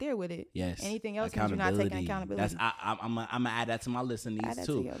be right there with it. Yes. Anything else you're not taking accountability. I'm gonna add that to my list of needs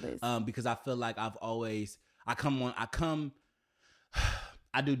too. Because I feel like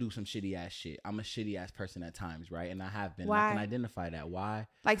I do some shitty ass shit. I'm a shitty ass person at times, right? And I have been. Why? I can identify that. Why?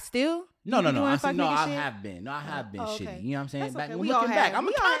 Like still? No. I have been. No, I have been shitty. You know what I'm saying? Back, looking back, I'm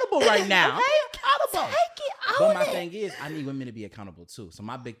accountable right now. Okay? I'm accountable. But my thing is, I need women to be accountable too. So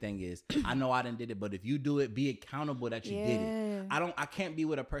my big thing is, I know I done did it, but if you do it, be accountable that you did it. I can't be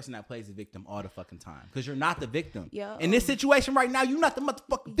with a person that plays the victim all the fucking time because you're not the victim. In this situation right now, you're not the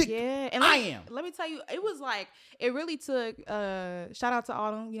motherfucking victim. Yeah, and I am. Let me tell you, it was like it really took. Shout out to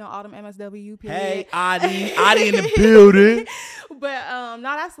Autumn. You know, Autumn MSW. Period. Hey, Adi in the building. But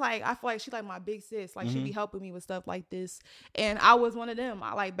no, that's like I feel like she's like my big sis. Like she be helping me with stuff like this, and I was one of them.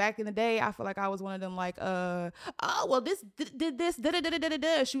 I like back in the day, I feel like I was one of them. Like oh well, this did this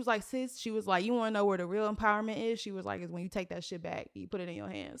da. She was like, sis. She was like, you want to know where the real empowerment is? She was like, is when you take that shit back, you put it in your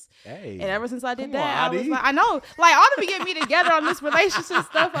hands. Hey, and ever since I did that, I was like, I know, like Autumn be getting me together on this relationship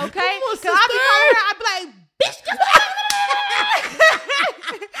stuff, okay? Because I be calling her, I be like, bitch,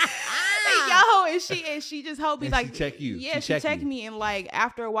 and she just helped me, like, she check you. Yeah, she checked me, and like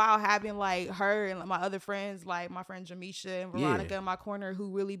after a while, having like her and like, my other friends, like my friend Jamisha and Veronica in my corner,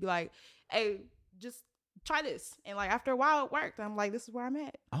 who really be like, hey, just try this. And like after a while it worked. I'm like, this is where I'm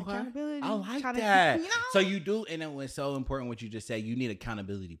at. Okay. Accountability. I like that. You know? So you do, and it was so important what you just said, you need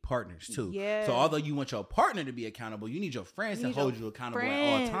accountability partners too. Yeah. So although you want your partner to be accountable, you need your friends to hold you accountable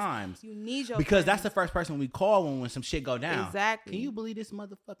at all times. You need your because that's the first person we call when some shit go down. Exactly. Can you believe this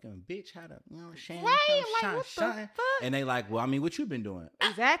motherfucking bitch had a, you know, shame? Right. Like, what the fuck? And they like, well, I mean, what you been doing?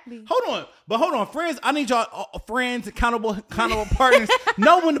 Exactly. Hold on, friends. I need y'all friends, accountable partners.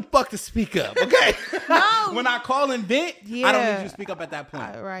 Know when the fuck to speak up, okay? No. When I call and vent, I don't need you to speak up at that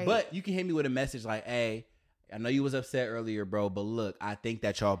point. Right. But you can hit me with a message like, hey, I know you was upset earlier, bro, but look, I think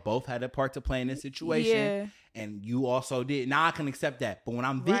that y'all both had a part to play in this situation, and you also did. Now I can accept that. But when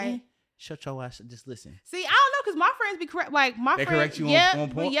I'm venting, shut your ass, just listen. See, I don't know because my friends be correct. Like my they friends, correct you on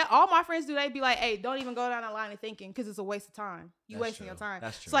point. Yeah, all my friends do. They be like, "Hey, don't even go down the line of thinking because it's a waste of time. You wasting your time."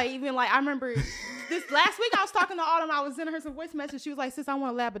 That's true. So like, even like I remember this last week, I was talking to Autumn. I was sending her some voice message. She was like, "Sis, I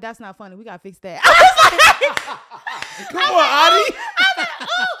want to laugh, but that's not funny. We gotta fix that." Come on, Audie. I'm like, "Oh,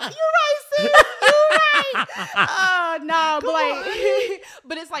 you're right, sis. You're right." No, but like,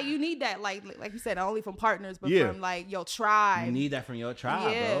 but it's like you need that, like you said, not only from partners, but from like your tribe. You need that from your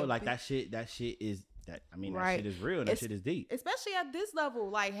tribe, bro. Like that shit is that. I mean, that shit is real. And that shit is deep, especially at this level.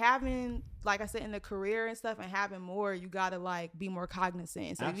 Like having, like I said, in the career and stuff, and having more, you gotta like be more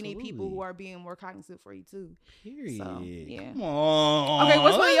cognizant. So you need people who are being more cognizant for you too. Period. So, yeah. Come on. Okay,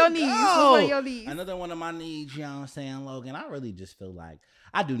 what's one of your needs? What's one of your needs? Another one of my needs. You know what I'm saying, Logan? I really just feel like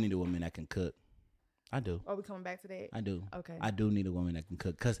I do need a woman that can cook. I do. Are we coming back to that? I do. Okay. I do need a woman that can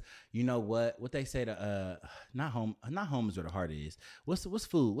cook, cause you know what they say to not home is where the heart is. What's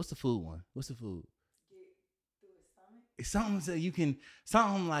food? What's the food one? What's the food? It's something so you can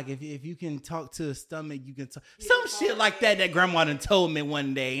like if you can talk to a stomach, you can talk some shit like that grandma done told me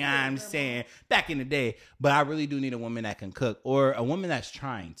one day. You know what I'm saying, back in the day. But I really do need a woman that can cook, or a woman that's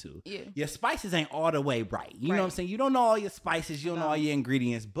trying to. Yeah. Your spices ain't all the way right. You know what I'm saying? You don't know all your spices, you don't know all your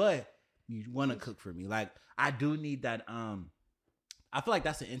ingredients, but you want to cook for me. Like I do need that. I feel like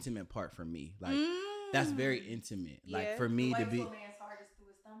that's an intimate part for me. Like that's very intimate. Like for me to be.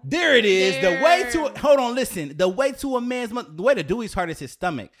 There it is. There. The way to hold on, listen. The way to a man's the way to do his heart is his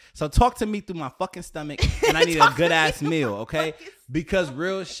stomach. So talk to me through my fucking stomach, and I need a good ass meal, okay? Because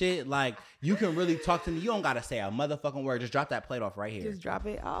real shit, like you can really talk to me. You don't gotta say a motherfucking word. Just drop that plate off right here. Just drop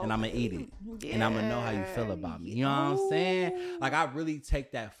it off, and I'm gonna eat it, and I'm gonna know how you feel about me. You know what I'm saying? Like I really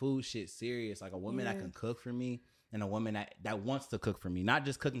take that food shit serious. Like a woman that can cook for me. And a woman that wants to cook for me, not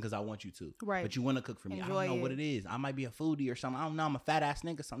just cooking because I want you to, right? But you want to cook for me. Enjoy I don't know what it is. I might be a foodie or something. I don't know. I'm a fat ass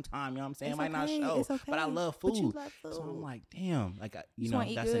nigga sometimes. You know what I'm saying? It might not show, but I love food. You love food. So I'm like, damn, like you know,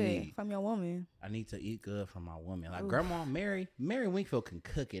 eat that's good a need from your woman. I need to eat good from my woman. Like Grandma Mary Winkfield can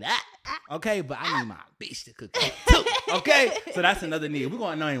cook it. Okay, but I need my bitch to cook it too. Okay, so that's another need. We're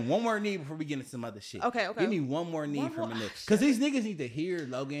gonna name one more need before we get into some other shit. Okay. Give me one more need from a nigga, because these niggas need to hear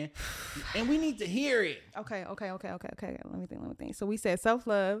Logan, and we need to hear it. Okay. Let me think. So we said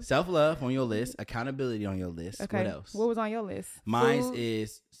self-love on your list, accountability on your list. Okay. What else? What was on your list? Mine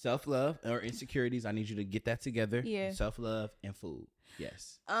is self-love or insecurities. I need you to get that together. Yeah. Self-love and food.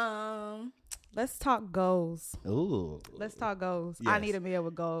 Yes. Let's talk goals. Ooh. Let's talk goals. Yes. I need a man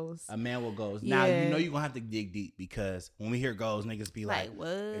with goals. A man with goals. Yeah. Now, you know you're going to have to dig deep, because when we hear goals, niggas be like what?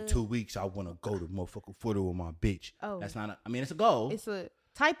 In 2 weeks, I want to go to motherfucking footer with my bitch. Oh. That's not it's a goal. It's a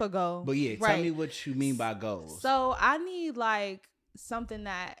type of goal. But yeah, tell me what you mean by goals. So I need like something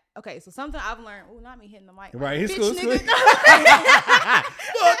that, so something I've learned. Oh, not me hitting the mic. Right, it's cool. But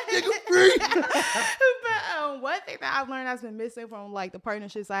one thing that I've learned that's been missing from like the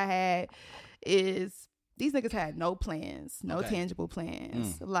partnerships I had is these niggas had no plans, no tangible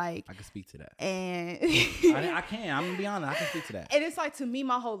plans. Like I can speak to that. And I can. I'm gonna be honest. I can speak to that. And it's like, to me,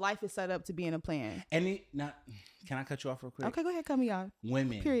 my whole life is set up to be in a plan. And can I cut you off real quick? Okay, go ahead, cut me off.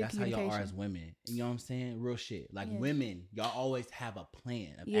 Women, that's how y'all are as women. You know what I'm saying? Real shit. Like women, y'all always have a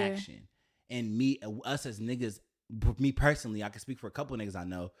plan of action. And us as niggas, me personally, I can speak for a couple of niggas I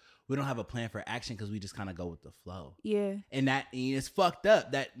know. We don't have a plan for action because we just kind of go with the flow. Yeah. And it's fucked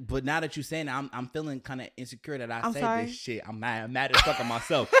up. But now that you're saying that, I'm feeling kind of insecure that I say this shit. I'm mad as fuck at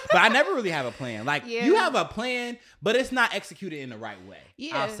myself. But I never really have a plan. Like, you have a plan, but it's not executed in the right way.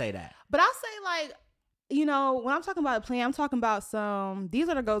 Yeah. I'll say that. But I'll say, like, you know, when I'm talking about a plan, I'm talking about these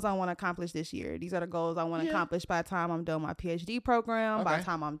are the goals I want to accomplish this year. These are the goals I want to accomplish by the time I'm done my PhD program, by the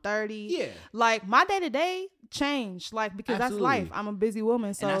time I'm 30. Yeah. Like, my day-to-day changed, like, because that's life. I'm a busy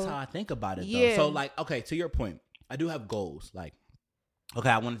woman. So, and that's how I think about it, though. Yeah. So, like, to your point, I do have goals. Like,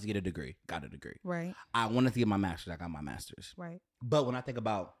 I wanted to get a degree. Got a degree. Right. I wanted to get my master's. I got my master's. Right. But when I think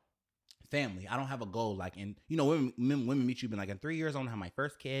about family, I don't have a goal. Like, and you know, women meet you, been like, in 3 years I want to have my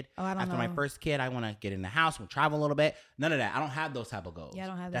first kid. After my first kid, I want to get in the house, we'll travel a little bit. None of that. I don't have those type of goals. Yeah, I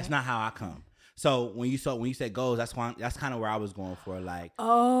don't have that. That's not how I come. So when you said goals, that's kind of where I was going for. Like,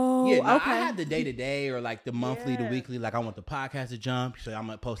 okay. I had the day-to-day or like the monthly, the weekly. Like, I want the podcast to jump, so I'm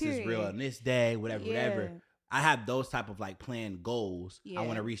gonna post this reel on this day, whatever. I have those type of like planned goals. I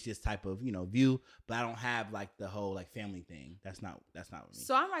want to reach this type of, view, but I don't have like the whole like family thing. That's not with me.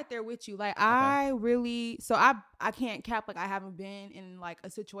 So I'm right there with you. Like, I can't cap, like, I haven't been in like a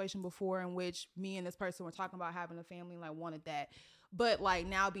situation before in which me and this person were talking about having a family and like wanted that. But like,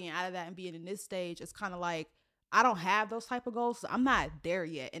 now being out of that and being in this stage, it's kind of like, I don't have those type of goals. So I'm not there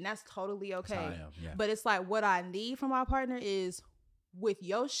yet. And that's totally okay. But it's like, what I need from my partner is with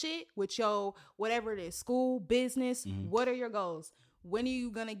your shit, with your whatever it is, school, business, what are your goals? When are you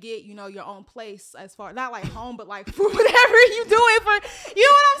gonna get, you know, your own place as far, not like home, but like for whatever you doing for, you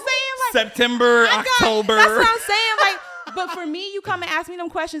know what I'm saying? Like September, October. That's what I'm saying. Like, but for me, you come and ask me them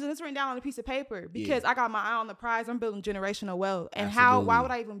questions and it's written down on a piece of paper because I got my eye on the prize. I'm building generational wealth. And why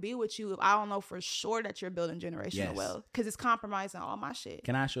would I even be with you if I don't know for sure that you're building generational wealth? Because it's compromising all my shit.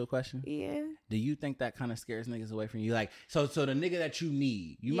 Can I ask you a question? Yeah. Do you think that kind of scares niggas away from you? Like, so the nigga that you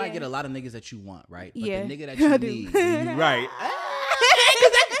need, you might get a lot of niggas that you want, right? But the nigga that you need, right?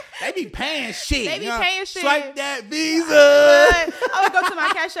 They be paying shit. They be paying shit. Swipe that Visa. I would go to my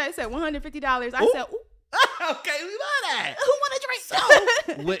cash app. It said $150. I said, ooh. Okay, we love that. Who want a drink?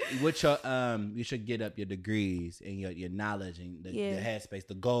 So, what your you should get up your degrees and your knowledge and the headspace,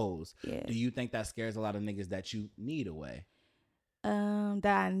 the goals. Yeah. Do you think that scares a lot of niggas that you need away? That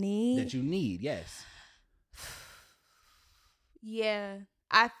I need. That you need, yes. Yeah,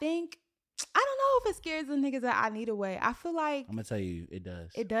 I think. I don't know if it scares the niggas that I need away. I feel like I'm gonna tell you, it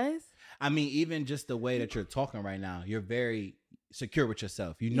does. It does. I mean, even just the way that you're talking right now, you're very secure with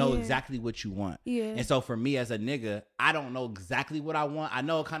yourself. You know exactly what you want. Yeah. And so for me as a nigga, I don't know exactly what I want. I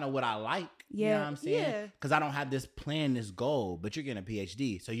know kind of what I like. Yeah. You know what I'm saying? Yeah. Because I don't have this plan, this goal, but you're getting a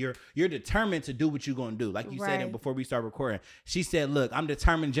PhD. So you're determined to do what you're going to do. Like you said it before we start recording. She said, look, I'm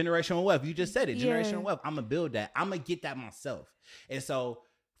determined generational wealth. You just said it. Generational wealth. I'm going to build that. I'm going to get that myself. And so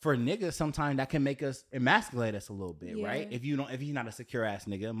for niggas, sometimes that can make us emasculate us a little bit, right? If you're not a secure ass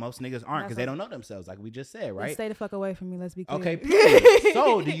nigga, most niggas aren't because they don't know themselves, like we just said, right? Stay the fuck away from me. Let's be clear. Okay.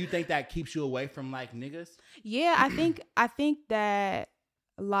 So, do you think that keeps you away from like niggas? Yeah, I think that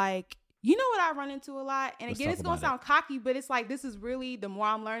like, you know what I run into a lot, and again, it's gonna sound cocky, but it's like this is really the more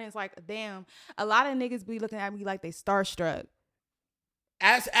I'm learning. It's like, damn, a lot of niggas be looking at me like they starstruck.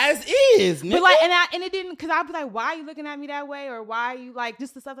 As is, nigga. But like, and it didn't, because I'd be like, why are you looking at me that way? Or why are you like,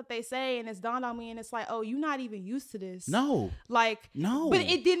 just the stuff that they say, and it's dawned on me, and it's like, oh, you're not even used to this. No. Like, no. But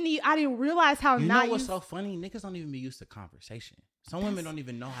I didn't realize how you know what's so funny? Niggas don't even be used to conversation. Some women don't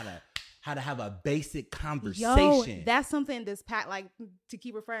even know how to have a basic conversation. Yo, that's something that's like to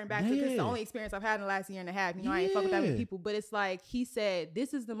keep referring back to. It's the only experience I've had in the last year and a half. You know, I ain't fuck with that with people, but it's like he said,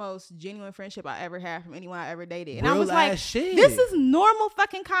 this is the most genuine friendship I ever had from anyone I ever dated, and I was like, this is normal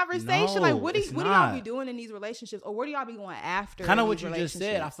fucking conversation. No, like, what do y'all be doing in these relationships, or where do y'all be going after? Kind of what you just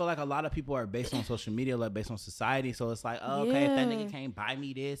said. I feel like a lot of people are based on social media, like based on society. So it's like, oh, okay, if that nigga can't buy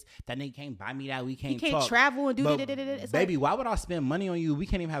me this, that nigga can't buy me that, we can't talk. Travel and do it. Baby, why would I spend money on you? We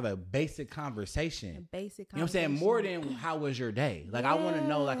can't even have a basic conversation. You know what I'm saying? More than how was your day? Like, I want to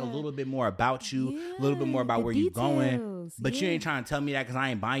know like a little bit more about you, a little bit more about where you're going. But you ain't trying to tell me that because I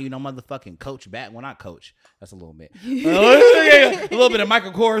ain't buying you no motherfucking Coach bat. Well, not Coach. That's a little bit. A little bit of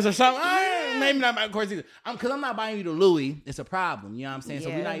Michael Kors or something. Maybe not Michael Kors either. Because I'm not buying you the Louis. It's a problem. You know what I'm saying? So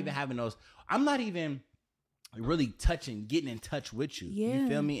we're not even having those. I'm not even really getting in touch with you. You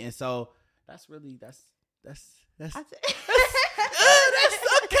feel me? And so that's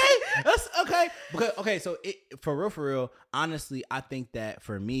That's okay. Because okay, so for real, honestly, I think that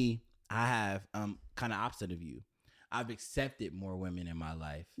for me, I have kind of opposite of you. I've accepted more women in my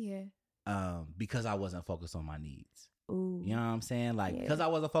life. Yeah. Because I wasn't focused on my needs. Ooh. You know what I'm saying? Like, because I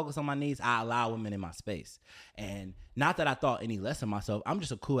wasn't focused on my needs, I allow women in my space. And not that I thought any less of myself. I'm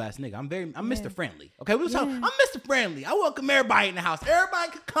just a cool ass nigga. I'm Mr. Friendly. Okay, we was talking. I'm Mr. Friendly. I welcome everybody in the house.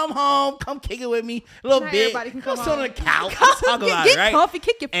 Everybody can come home, come kick it with me a little bit. Everybody can come sit on the couch. Let's talk about it, right? Comfy,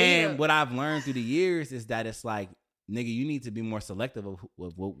 kick your feet up. What I've learned through the years is that it's like, nigga, you need to be more selective of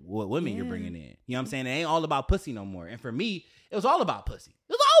what women you're bringing in. You know what I'm saying? It ain't all about pussy no more. And for me, it was all about pussy.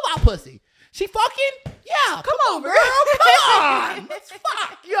 It was all about pussy. She fucking? Yeah. Come on, girl. Come on. Let's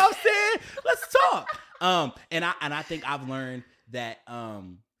fuck. You know what I'm saying? Let's talk. And I think I've learned that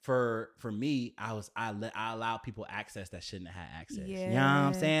for me, I allow people access that shouldn't have had access. Yeah. You know what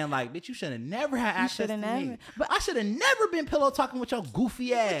I'm saying? Like, bitch, you should have never had access to me. But I should have never been pillow talking with your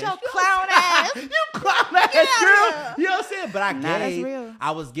goofy ass. With your clown ass. You clown ass girl. You know what I'm saying? But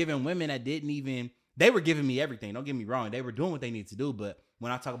I was giving women that didn't even, they were giving me everything. Don't get me wrong. They were doing what they need to do. But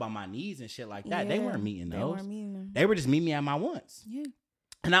when I talk about my needs and shit like that, they weren't meeting those. They were just meeting me at my wants. Yeah.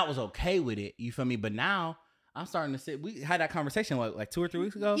 And I was okay with it. You feel me? But now I'm starting to sit. We had that conversation like 2 or 3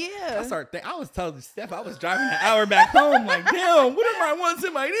 weeks ago. Yeah. I was telling Steph, I was driving an hour back home. Like, damn, what are my wants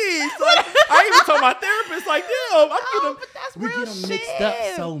and my needs? Like, I even told my therapist, like, damn, we get them mixed up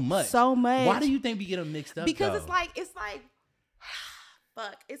so much. Why do you think we get them mixed up? Because it's like,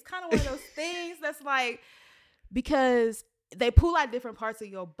 fuck. It's kind of one of those things that's like, because they pull out different parts of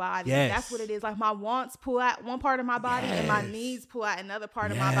your body. Yes. That's what it is. Like my wants pull out one part of my body and my needs pull out another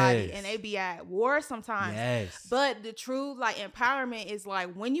part of my body, and they be at war sometimes. Yes. But the true like empowerment is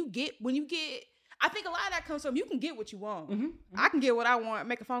like when you get. I think a lot of that comes from you can get what you want. Mm-hmm. I can get what I want.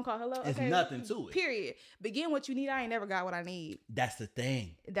 Make a phone call. Hello. It's nothing to it. Period. But getting what you need, I ain't never got what I need. That's the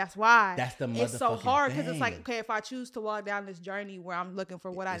thing. That's why. That's the motherfucking It's so hard because thing. it's like, okay, if I choose to walk down this journey where I'm looking for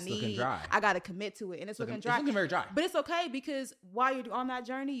what I need, I got to commit to it. And it's looking dry. It's looking very dry. But it's okay because while you're on that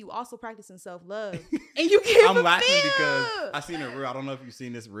journey, you also practicing self-love. And you can't I'm laughing because I seen a reel. I don't know if you've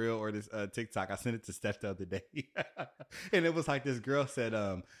seen this reel or this TikTok. I sent it to Steph the other day. And it was like this girl said,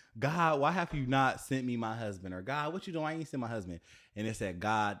 God, why have you not sent me my husband? Or God, what you doing? Why ain't you sent my husband? And it said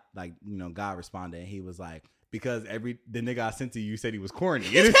God, like, God responded, and he was like, because the nigga I sent to you said he was corny.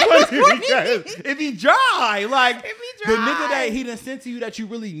 And it's funny because it be dry. Like the nigga that he done sent to you that you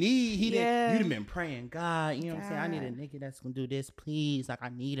really need, you'd have been praying, God, you know what I'm saying? I need a nigga that's gonna do this, please. Like I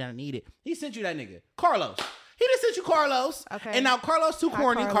need it. He sent you that nigga. Carlos. He just sent you Carlos. Okay. And now Carlos too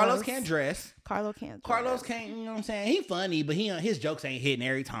corny. Carlos can't dress. Carlos can't, you know what I'm saying? He funny, but his jokes ain't hitting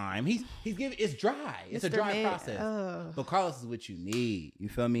every time. He's giving, it's dry. It's a dry process. But Carlos is what you need. You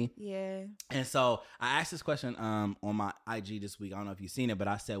feel me? Yeah. And so I asked this question on my IG this week. I don't know if you've seen it, but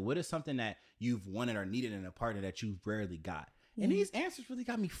I said, what is something that you've wanted or needed in a partner that you've rarely got? And these answers really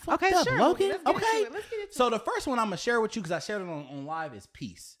got me fucked up, sure. Logan. Let's get into it. So the first one I'm going to share with you because I shared it on live is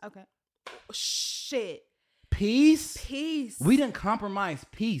peace. Okay. Shit. Peace. We didn't compromise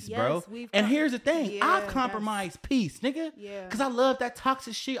peace, bro. And here's the thing. I've compromised peace, nigga. Yeah. Because I love that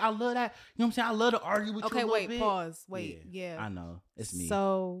toxic shit. I love that. You know what I'm saying? I love to argue with you a little bit. Okay, wait, pause. Wait, yeah. I know. It's me.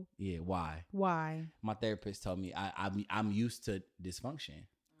 So. Yeah, why? My therapist told me I'm used to dysfunction.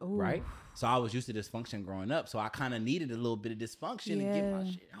 Ooh. Right? So I was used to dysfunction growing up. So I kind of needed a little bit of dysfunction to get my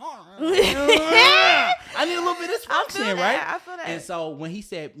shit on. I need a little bit of dysfunction, right? I feel that. And so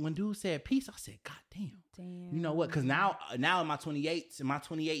when dude said peace, I said, God damn. You know what? Because now in my 28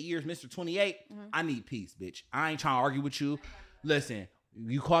 years, Mr. 28, I need peace, bitch. I ain't trying to argue with you. Listen,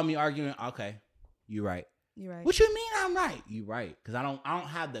 you call me arguing. Okay, you're right. What you mean I'm right? You right. Because I don't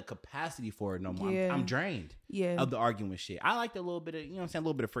have the capacity for it no more. Yeah. I'm drained of the arguing shit. I like the little bit of, you know what I'm saying, a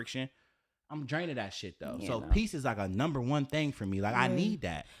little bit of friction. I'm drained of that shit though. So peace is like a number one thing for me. Like I need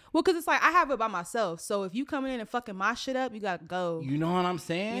that. Well, because it's like I have it by myself. So if you coming in and fucking my shit up, you gotta go. You know what I'm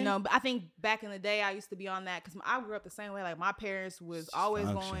saying? You know, but I think back in the day I used to be on that because I grew up the same way. Like my parents was always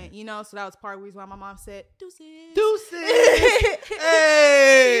going, you know, so that was part of the reason why my mom said, deuces.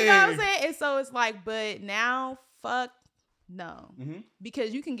 Hey. You know what I'm saying? And so it's like, but now, fuck. No,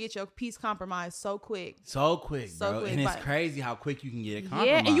 because you can get your peace compromised so quick, bro. And it's crazy how quick you can get it compromised.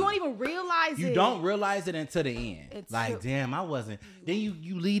 Yeah, and you won't even realize it. You don't realize it until the end. Damn, I wasn't. Then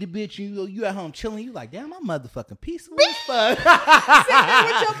you leave the bitch. You at home chilling. You like, damn, my motherfucking peaceful as fuck. Sitting there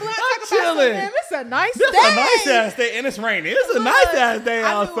with your blood, I'm chilling. Damn, it's a nice day. It's a nice ass day, and it's raining. It's a nice ass day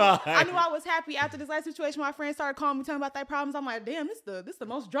outside. I knew I was happy after this last situation. My friends started calling me, telling me about their problems. I'm like, damn, this the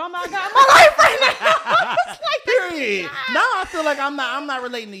most drama I got in my life right now. Period. Now I feel like I'm not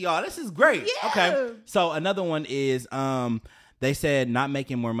relating to y'all. This is great. Yeah. Okay. So another one is they said not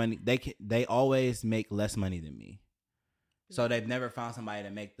making more money. They always make less money than me. So they've never found somebody to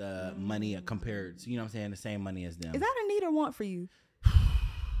make the money compared to, you know what I'm saying, the same money as them. Is that a need or want for you?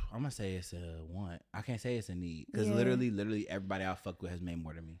 I'm gonna say it's a want. I can't say it's a need because literally everybody I fuck with has made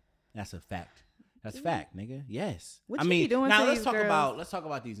more than me. That's a fact. That's fact, nigga. Yes. What you be doing now let's talk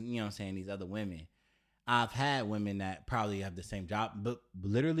about these, you know what I'm saying, these other women. I've had women that probably have the same job, but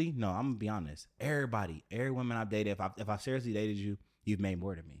literally, no, I'm gonna be honest. Every woman I've dated, if I seriously dated you, you've made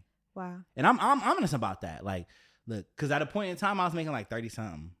more than me. Wow. And I'm honest about that. Like, look, because at a point in time, I was making like 30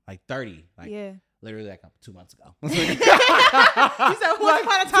 something, like 30, like literally like 2 months ago. You said once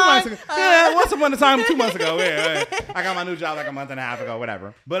upon a time. Yeah, once upon a time, 2 months ago. Yeah. I got my new job like a month and a half ago,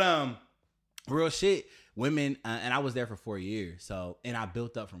 whatever. But real shit. Women, and I was there for 4 years. So, and I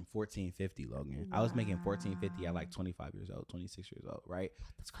built up from $14.50, Logan. Wow. I was making $14.50 at like 25 years old, 26 years old, right?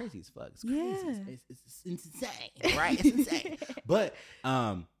 That's crazy as fuck. It's crazy. Yeah. It's insane, right? It's insane. But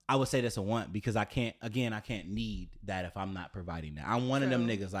I would say that's a want because I can't need that if I'm not providing that. I'm one of them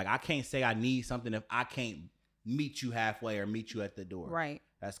niggas. Like, I can't say I need something if I can't meet you halfway or meet you at the door. Right.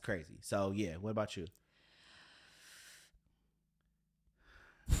 That's crazy. So, yeah. What about you?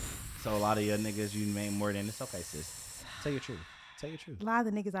 So a lot of your niggas you made more than it's okay, sis. Tell your truth. Tell your truth. A lot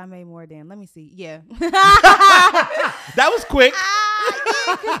of the niggas I made more than. Let me see. Yeah. That was quick.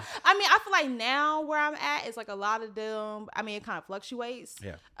 I mean, I feel like now where I'm at is like a lot of them. I mean, it kind of fluctuates.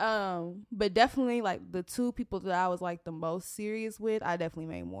 Yeah. But definitely like the two people that I was like the most serious with, I definitely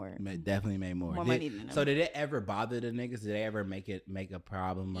made more. Definitely made more. Money than them. So did it ever bother the niggas? Did they ever make a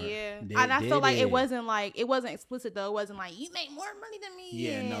problem? Yeah. And I felt like it wasn't explicit though. It wasn't like you make more money than me.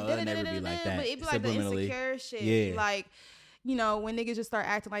 Yeah, no, it'd never be like that. But it'd be like the insecure shit. Yeah. Like, you know, when niggas just start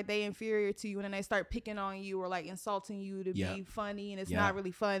acting like they inferior to you and then they start picking on you or like insulting you to be funny and it's not really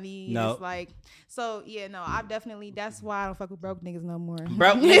funny. No. It's like, so yeah, no, I've definitely, that's why I don't fuck with broke niggas no more.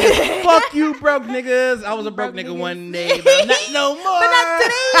 Broke niggas. Fuck you, broke niggas. I was a broke nigga one day, but not no more. But not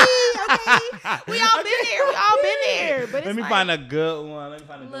today. Okay. We all been there. But it's Let me find a good one.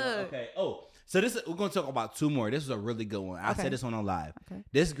 Okay. Oh. So we're going to talk about two more. This is a really good one. I said this one on live. Okay.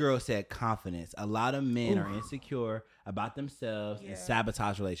 This girl said confidence. A lot of men are insecure about themselves and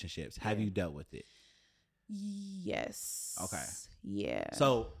sabotage relationships. Have you dealt with it? Yes. Okay. Yeah.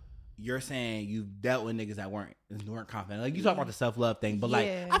 So you're saying you've dealt with niggas that weren't confident. Like you talk about the self-love thing, but like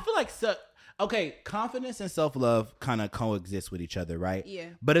I feel like confidence and self-love kind of coexist with each other, right? Yeah.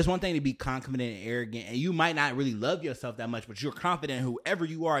 But it's one thing to be confident and arrogant, and you might not really love yourself that much, but you're confident in whoever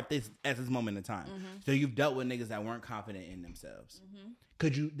you are at this moment in time. Mm-hmm. So you've dealt with niggas that weren't confident in themselves. Mm-hmm.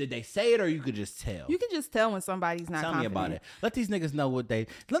 Did they say it or you could just tell? You can just tell when somebody's not confident. Tell me about it. Let these niggas know let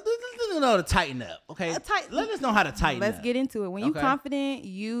them know to tighten up, okay? Let us know how to tighten up. Let's get into it. When you confident,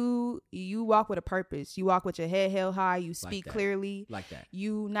 you walk with a purpose. You walk with your head held high. You speak clearly. Like that.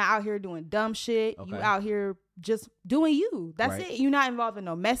 You not out here doing dumb shit. Okay. You out here just doing you. That's it. You're not involved in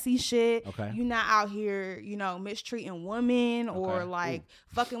no messy shit. Okay. You're not out here, mistreating women or like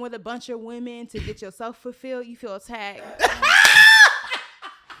fucking with a bunch of women to get yourself fulfilled. You feel attacked.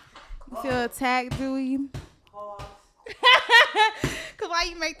 You feel attacked, do you? Cause why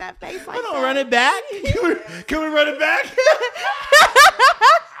you make that face like that? Don't run it back. Can we run it back?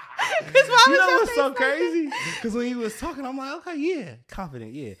 You know what's so crazy? Because when he was talking, I'm like, okay, yeah,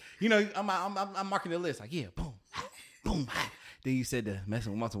 confident, yeah. I'm marking the list like, yeah, boom, boom. Then you said the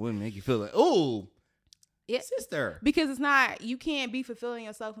messing with multiple women make you feel like, ooh. Yeah, sister. Because it's not, you can't be fulfilling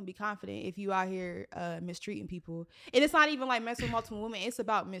yourself and be confident if you out here mistreating people. And it's not even like messing with multiple women. It's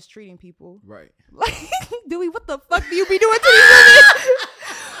about mistreating people. Right. Like, Dewey, what the fuck do you be doing to these women?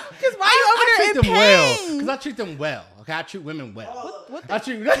 Because why you over there in pain? Well. Because I treat them well. Okay, I treat women well. I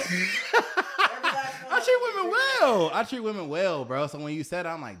treat women well. I treat women well, bro. So when you said it,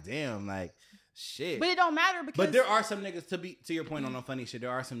 I'm like, damn, like, shit. But it don't matter because. But there are some niggas, to your point on the funny shit,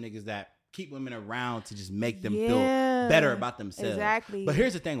 there are some niggas that keep women around to just make them feel better about themselves. Exactly. But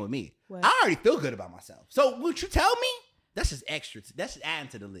here's the thing with me. What? I already feel good about myself. So would you tell me? That's just extra. That's just adding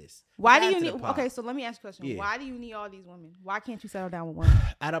to the list. Why do you need... Okay, so let me ask you a question. Yeah. Why do you need all these women? Why can't you settle down with one?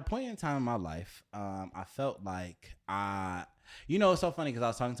 At a point in time in my life, I felt like it's so funny because I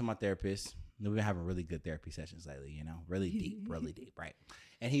was talking to my therapist. We've been having really good therapy sessions lately, really deep, right?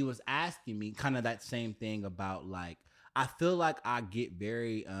 And he was asking me kind of that same thing about like, I feel like I get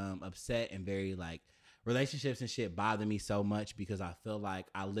very upset and very like relationships and shit bother me so much because I feel like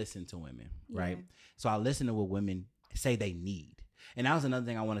I listen to women, right? So I listen to what women say they need. And that was another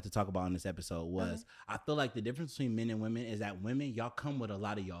thing I wanted to talk about in this episode was I feel like the difference between men and women is that women, y'all come with a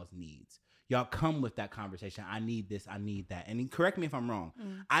lot of y'all's needs. Y'all come with that conversation. I need this, I need that. And correct me if I'm wrong.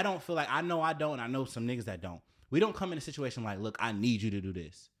 I don't feel like, I know I don't, and I know some niggas that don't. We don't come in a situation like, look, I need you to do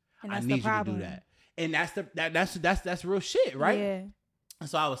this. I need you to do that. And that's real shit, right? Yeah. And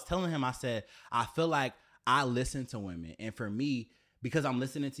so I was telling him, I said, I feel like I listen to women. And for me, because I'm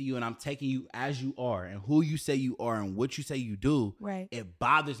listening to you and I'm taking you as you are and who you say you are and what you say you do, right? It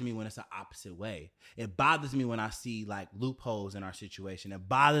bothers me when it's the opposite way. It bothers me when I see like loopholes in our situation. It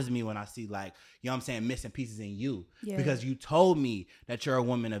bothers me when I see like, missing pieces in you. Yeah. Because you told me that you're a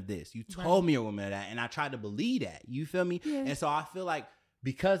woman of this. You told me you're a woman of that. And I tried to believe that. You feel me? Yeah. And so I feel like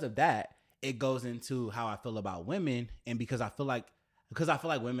because of that, it goes into how I feel about women. And because I feel like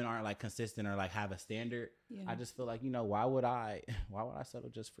women aren't like consistent or like have a standard, I just feel like, why would I settle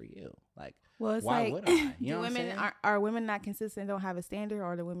just for you? Like, well, it's why would I? You know women are women not consistent, don't have a standard,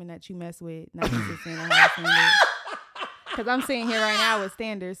 or the women that you mess with not consistent, don't have a standard? Because I'm sitting here right now with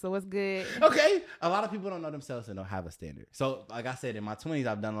standards, so what's good? Okay. A lot of people don't know themselves and don't have a standard. So, like I said, in my 20s,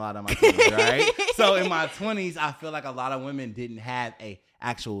 I've done a lot of my 20s, right? So, in my 20s, I feel like a lot of women didn't have a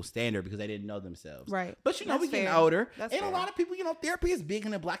actual standard because they didn't know themselves. Right. But we getting older. And a lot of people, therapy is big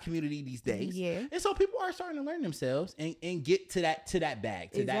in the Black community these days. Yeah. And so people are starting to learn themselves and get to that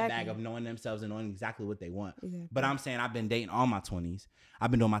bag, that bag of knowing themselves and knowing exactly what they want. Exactly. But I'm saying I've been dating all my 20s. I've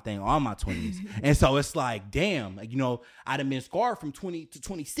been doing my thing all my 20s. And so it's like, damn, like, I'd have been scarred from 20 to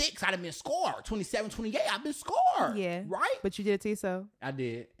 26. I'd have been scarred. 27, 28, I've been scarred. Yeah. Right? But you did it to yourself. I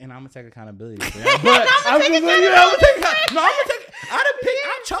did. And I'm going to take accountability for that. But I'm going to take it.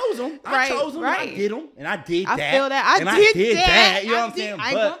 I chose them. I chose them. Right. I did them. And I did that. I feel that. I did that. You know what I'm saying?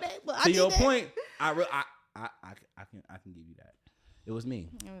 But to your point, I can give you that. It was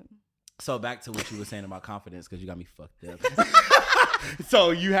me. So back to what you were saying about confidence, because you got me fucked up. So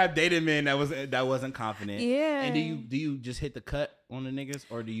you have dated men that wasn't confident. Yeah. And do you just hit the cut on the niggas,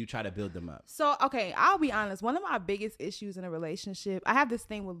 or do you try to build them up? So, okay, I'll be honest. One of my biggest issues in a relationship, I have this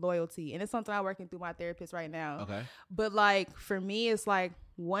thing with loyalty, and it's something I'm working through my therapist right now. Okay. But like, for me, it's like,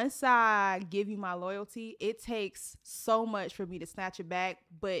 once I give you my loyalty, it takes so much for me to snatch it back,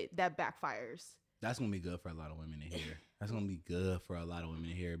 but that backfires. That's going to be good for a lot of women to hear. That's going to be good for a lot of women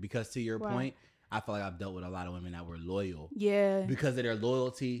to hear. Because to your point, I feel like I've dealt with a lot of women that were loyal. Yeah. Because of their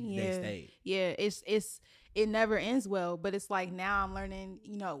loyalty, they stayed. Yeah, it never ends well. But it's like now I'm learning,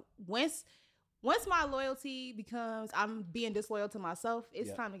 once my loyalty becomes I'm being disloyal to myself,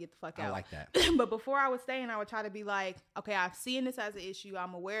 it's time to get the fuck out. I like that. But before I would stay, and I would try to be like, okay, I'm seeing this as an issue.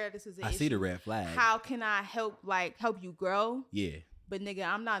 I'm aware this is an issue. I see the red flag. How can I help you grow? Yeah. But nigga,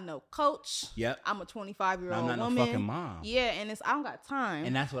 I'm not no coach. Yep. I'm a 25-year-old woman. I'm not no fucking mom. Yeah, and I don't got time.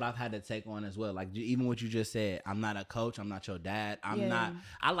 And that's what I've had to take on as well. Like, even what you just said, I'm not a coach. I'm not your dad.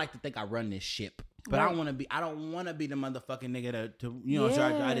 I like to think I run this ship. But right. I don't want to be the motherfucking nigga to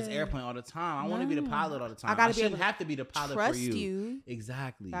drive this airplane all the time. I want to be the pilot all the time. I shouldn't have to be the pilot for you.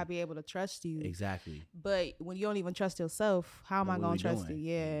 Exactly. Gotta be able to trust you. Exactly. But when you don't even trust yourself, how am I gonna trust you?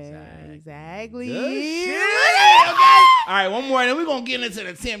 Yeah, exactly. Good shit. Okay. All right, one more, and then we're gonna get into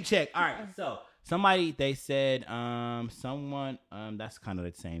the Tim check. All right, so they said someone that's kind of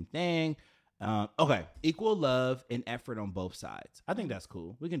the same thing. Okay, equal love and effort on both sides. I think that's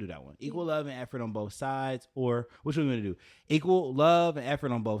cool. We can do that one. Equal love and effort on both sides, or which one are we gonna do? Equal love and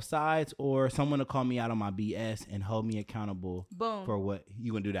effort on both sides, or someone to call me out on my BS and hold me accountable. Boom. For what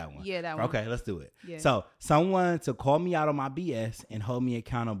you gonna do that one? Yeah, that one. Okay, let's do it. Yeah. So someone to call me out on my BS and hold me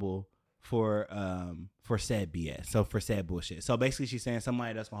accountable for said BS. So for said bullshit. So basically she's saying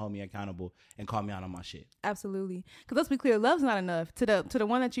somebody that's gonna hold me accountable and call me out on my shit. Absolutely. Because let's be clear, love's not enough. To the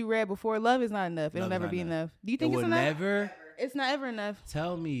one that you read before, love is not enough. It'll never be enough. Do you think it's enough? Never? It's not ever enough.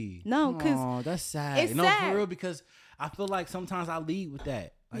 Tell me. No, because that's sad. It's sad. For real, because I feel like sometimes I lead with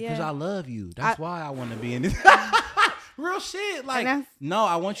that. Like, because I love you. That's why I want to be in this. Real shit. Like, no,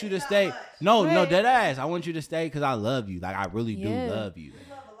 I want you to stay. No, dead ass. I want you to stay because I love you. Like, I really do love you.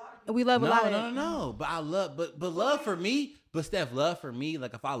 We love a lot of No. But I love, but love for me, but Steph, love for me,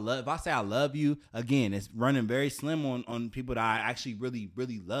 like if I say I love you, again, it's running very slim on people that I actually really,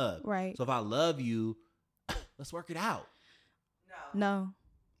 really love. Right. So if I love you, let's work it out. No.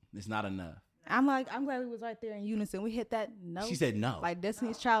 It's not enough. I'm glad we was right there in unison. We hit that no. She said no. Like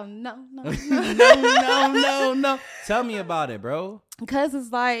Destiny's Child, no. No. Tell me about it, bro. Because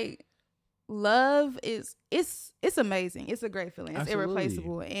it's like, love is it's amazing. It's a great feeling. It's Absolutely.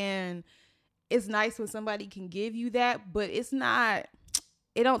 Irreplaceable, and it's nice when somebody can give you that, but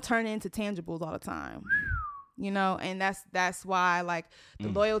it don't turn into tangibles all the time. And that's why like the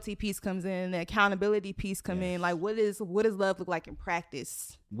loyalty piece comes in, the accountability piece come in. Like what does love look like in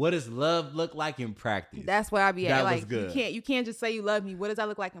practice? What does love look like in practice? That's what I be at. That like was good. You can't just say you love me. What does that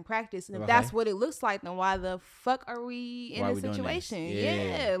look like in practice? And if that's what it looks like, then why the fuck are we in this situation?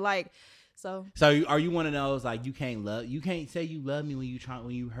 Yeah. Like so are you one of those like you can't say you love me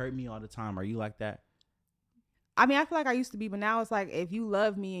when you hurt me all the time? Are you like that? I mean, I feel like I used to be, but now it's like, if you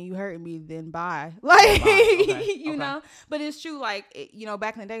love me and you hurt me, then bye. Like, okay. You know? But it's true, like,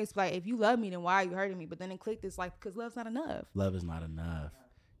 back in the day, it's like, if you love me, then why are you hurting me? But then it clicked, it's like, because love's not enough. Love is not enough.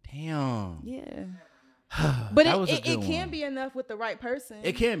 Damn. Yeah. But it can be enough with the right person.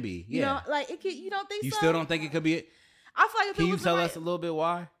 It can be, yeah. Like, it can, you don't think so? You still don't think it could be it? I feel like if Can you tell us a little bit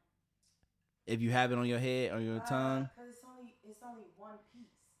why? If you have it on your head, on your tongue? Because it's only one piece.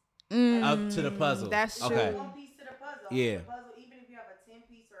 Up to the puzzle. That's true. Okay. One piece to the puzzle. Yeah. The puzzle, even if you have a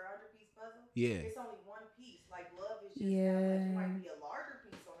 10-piece or a 100-piece puzzle, yeah. it's only one piece. Like love is just it might be a larger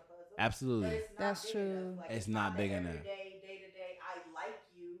piece on the puzzle. Absolutely. That's true. Like, it's not big enough. Day to day, I like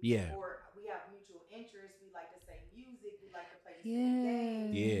you. Yeah. Or we have mutual interests. We like the same music. We like to play the same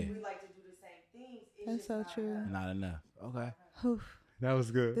games. Yeah. We like to do the same things. That's so true. Not enough. Okay. That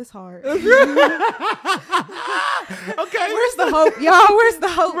was good. This hard. Okay. Where's the hope, y'all? Where's the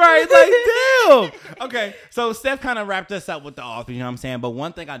hope? Right, like, damn. Okay, so Steph kind of wrapped us up with the author, you know what I'm saying? But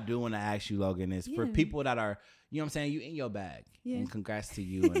one thing I do want to ask you, Logan, is for people that are, you know what I'm saying, you in your bag. Yeah. And congrats to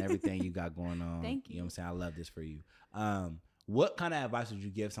you and everything you got going on. Thank you. You know what I'm saying? I love this for you. What kind of advice would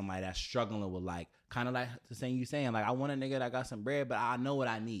you give somebody that's struggling with, like, kind of like the thing you saying, like, I want a nigga that got some bread, but I know what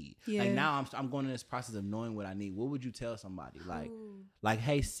I need. Yeah. Like, now I'm going in this process of knowing what I need. What would you tell somebody? Like,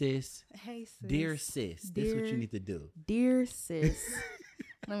 hey sis, dear sis, this is what you need to do. Dear sis,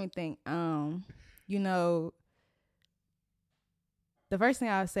 let me think. You know, the first thing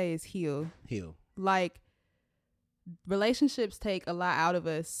I would say is heal. Like, relationships take a lot out of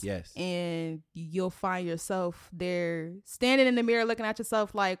us. Yes. And you'll find yourself there standing in the mirror looking at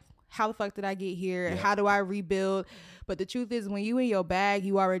yourself like, how the fuck did I get here? And how do I rebuild? But the truth is, when you in your bag,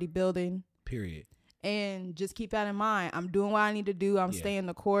 you already building. Period. And just keep that in mind. I'm doing what I need to do. I'm staying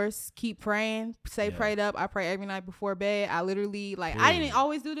the course. Keep praying. Stay prayed up. I pray every night before bed. I literally, like, I didn't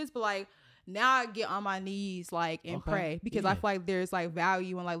always do this, but like, now I get on my knees, like, and pray, because I feel like there's like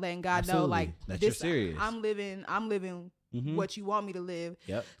value in like letting God know, like, that this, you're serious. I'm living what you want me to live.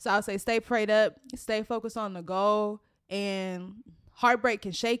 Yep. So I'll say, stay prayed up, stay focused on the goal, and heartbreak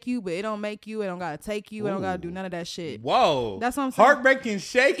can shake you, but it don't make you. It don't gotta take you. It don't gotta do none of that shit. Whoa, that's what I'm saying. Heartbreak can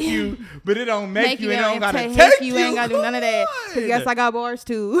shake you, but it don't make you. It don't gotta take you. Ain't gotta do none of that. Cause yes, I got bars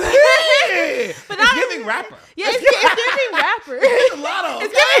too. Yeah. But it's giving rapper. Yeah, it's giving rapper. It's giving lotto.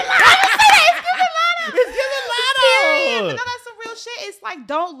 It's giving lotto. It's giving lotto. But no, that's some real shit. It's like,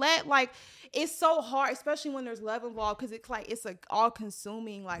 don't let, like, it's so hard, especially when there's love involved, because it's like, it's a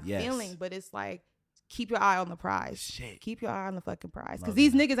all-consuming like feeling, but it's like, keep your eye on the prize. Shit. Keep your eye on the fucking prize, because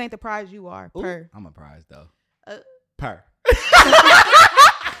these niggas ain't the prize you are. Ooh, I'm a prize though. Per.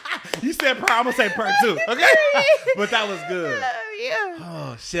 You said per, I'm gonna say per too. Okay, but that was good. Yeah.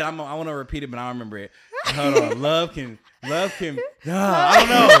 Oh shit, I want to repeat it, but I don't remember it. Hold on. Love can. I don't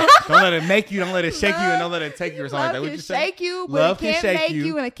know. Don't let it make you. Don't let it shake you, and don't let it take you or something like that. What you say? Shake you, but love it can't make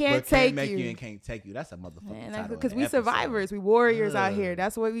you, and it can't take you. And can't take you. That's a motherfucking title. Because we survivors, we warriors out here.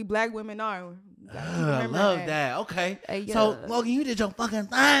 That's what we black women are. I love that. Okay. So, Logan, you did your fucking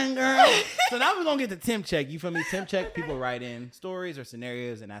thing, girl. So now we're going to get to Temp Check. You feel me? Temp Check, people write in stories or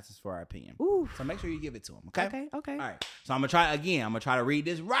scenarios and ask us for our opinion. Ooh. So make sure you give it to them, okay? Okay. All right. So I'm going to try again. I'm going to try to read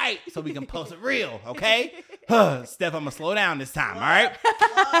this right so we can post it real, okay? Steph, I'm going to slow down this time, all right?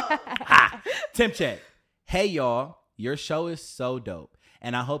 Temp Check. Hey, y'all. Your show is so dope.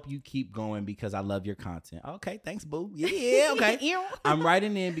 And I hope you keep going because I love your content. Okay, thanks, boo. Yeah, okay. I'm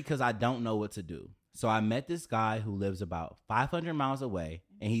writing in because I don't know what to do. So I met this guy who lives about 500 miles away,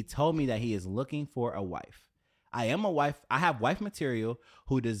 and he told me that he is looking for a wife. I have wife material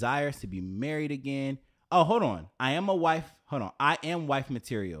who desires to be married again. Oh, hold on. I am wife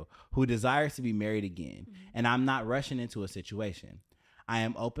material who desires to be married again, and I'm not rushing into a situation. I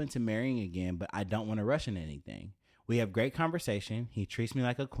am open to marrying again, but I don't want to rush into anything. We have great conversation. He treats me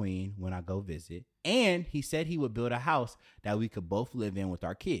like a queen when I go visit. And he said he would build a house that we could both live in with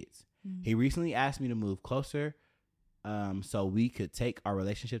our kids. Mm-hmm. He recently asked me to move closer so we could take our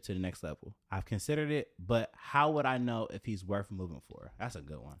relationship to the next level. I've considered it, but how would I know if he's worth moving for? That's a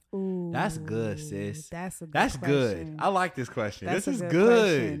good one. Ooh, that's good, sis. That's a good That's question. good. I like this question. That's this is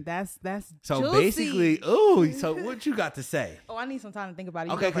good. That's so juicy. Basically, so what you got to say? Oh, I need some time to think about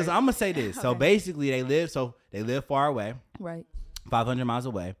it. Okay, because I'm gonna say this. So basically, they live far away, right? 500 miles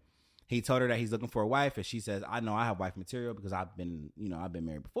away. He told her that he's looking for a wife, and she says, "I know I have wife material because I've been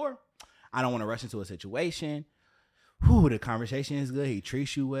married before. I don't want to rush into a situation." Whew, the conversation is good. He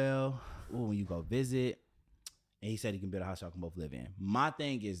treats you well. Ooh, when you go visit. And he said he can build a house y'all can both live in. My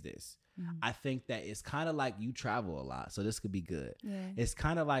thing is this. Mm-hmm. I think that it's kind of like you travel a lot. So this could be good. Yeah. It's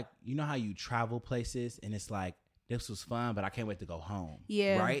kind of like, you know how you travel places and it's like, this was fun, but I can't wait to go home.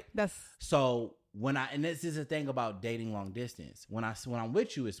 Yeah. Right? So and this is the thing about dating long distance. When I'm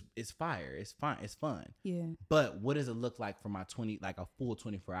with you, it's fire. It's fun. It's fun. Yeah. But what does it look like for my a full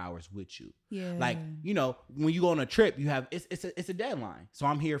 24 hours with you? Yeah. Like, when you go on a trip, you have it's a deadline. So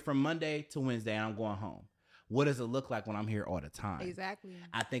I'm here from Monday to Wednesday and I'm going home. What does it look like when I'm here all the time? Exactly.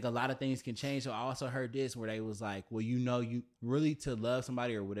 I think a lot of things can change. So I also heard this where they was like, well, you really to love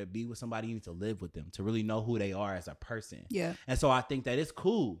somebody or would it be with somebody, you need to live with them to really know who they are as a person. Yeah. And so I think that it's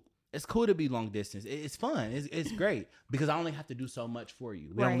cool. It's cool to be long distance. It's fun. It's great because I only have to do so much for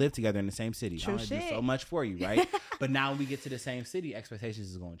you. We don't live together in the same city. True I only shit. do so much for you, right? But now when we get to the same city, expectations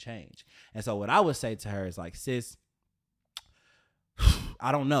is going to change. And so what I would say to her is like, sis,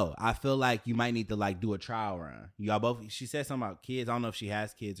 I don't know. I feel like you might need to like do a trial run. Y'all both. She said something about kids. I don't know if she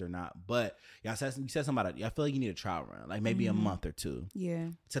has kids or not, but you said something about it. I feel like you need a trial run, like maybe a month or two. Yeah.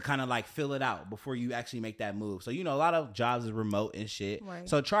 To kind of like fill it out before you actually make that move. So, a lot of jobs is remote and shit. Right.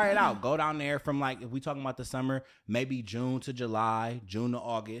 So try it out. Go down there from like, if we talking about the summer, maybe June to July, June to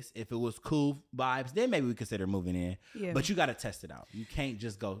August. If it was cool vibes, then maybe we consider moving in. Yeah. But you got to test it out. You can't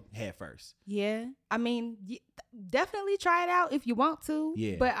just go head first. Yeah. I mean, definitely try it out if you want to.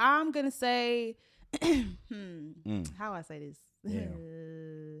 Yeah. But I'm going to say, how I say this?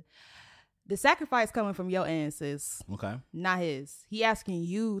 Yeah. The sacrifice coming from your ancestors. Okay. Not his. He asking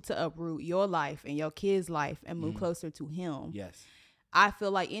you to uproot your life and your kid's life and move closer to him. Yes. I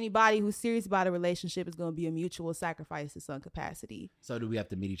feel like anybody who's serious about a relationship is going to be a mutual sacrifice to some capacity. So do we have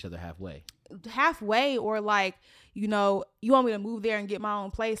to meet each other halfway? Halfway, or like, you want me to move there and get my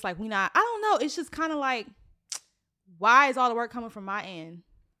own place? Like, I don't know. It's just kind of like, why is all the work coming from my end?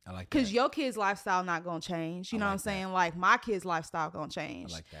 I like that. Because your kid's lifestyle not going to change. You know what I'm saying? Like, my kid's lifestyle going to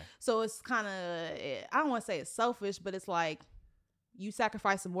change. I like that. So it's kind of, I don't want to say it's selfish, but it's like, you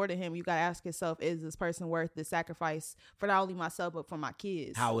sacrificing more to him. You got to ask yourself, is this person worth the sacrifice for not only myself, but for my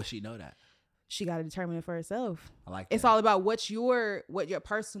kids? How will she know that? She got to determine it for herself. I like that. It's all about what your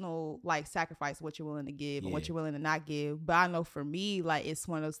personal like sacrifice, what you're willing to give and what you're willing to not give. But I know for me, like, it's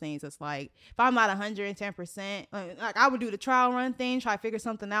one of those things that's like, if I'm not 110%, like I would do the trial run thing, try to figure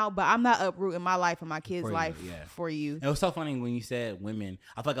something out, but I'm not uprooting my life and my kids' life for you. It was so funny when you said women.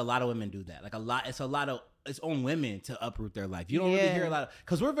 I feel like a lot of women do that. Like it's on women to uproot their life. You don't really hear a lot of,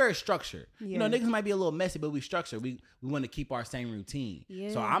 because we're very structured. Niggas might be a little messy, but we structured. We want to keep our same routine.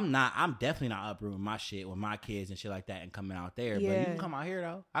 So I'm definitely not uprooting my shit with my kids and shit like that and coming out there. But you can come out here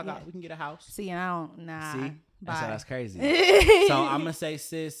though. We can get a house. See, I don't, nah. See? That's crazy. So I'm gonna say,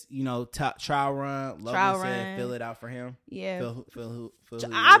 sis, trial run. Logan said, fill it out for him. Yeah. Fill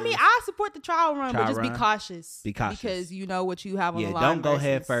I support the trial run, but just be cautious. Be cautious because you know what you have on the line. Don't go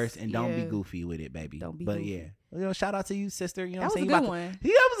head first and don't be goofy with it, baby. Don't be goofy. Shout out to you, sister. You know that what I'm saying? That was a good one.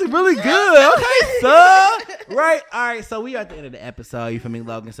 That was really good. Okay, so right. All right. So we are at the end of the episode. You feel me,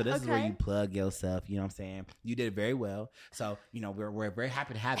 Logan? So this is where you plug yourself. You know what I'm saying? You did it very well. So we're very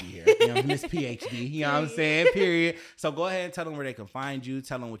happy to have you here. Miss PhD. You know what I'm saying? Period. So go ahead and tell them where they can find you.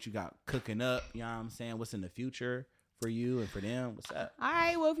 Tell them what you got cooking up. You know what I'm saying? What's in the future for you and for them? What's up? All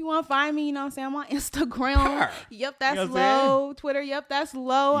right. Well, if you want to find me, I'm on Instagram. Yep, that's low. Twitter. Yep, that's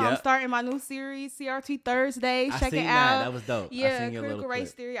low. Yep. I'm starting my new series, CRT Thursday. Check it out. That was dope. Yeah, critical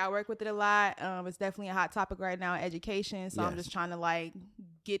race theory. I work with it a lot. It's definitely a hot topic right now, education. So I'm just trying to like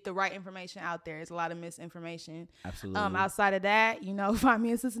get the right information out there. There's a lot of misinformation. Absolutely. Outside of that, find me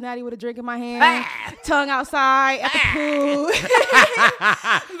in Cincinnati with a drink in my hand, tongue outside at the pool.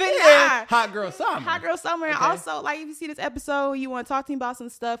 But hot girl summer. Okay. And also, like, if you see this episode, you want to talk to me about some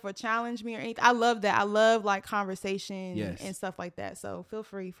stuff or challenge me or anything, I love that. I love like conversation and stuff like that. So feel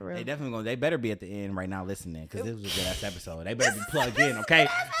free, for real. They better be at the end right now listening, because this was a good ass episode. They better be plugged in, okay?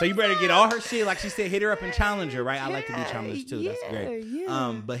 So you better get all her shit. Like she said, hit her up and challenge her, right? I like to be challenged too. That's great. Yeah.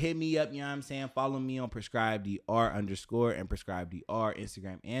 But hit me up, you know what I'm saying? Follow me on PrescribeDR _ and PrescribeDR,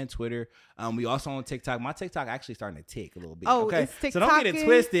 Instagram and Twitter. We also on TikTok. My TikTok actually starting to tick a little bit. Okay. So don't get it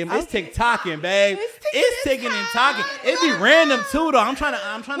twisted. It's TikToking, babe. It's ticking and talking. It be random too though. I'm trying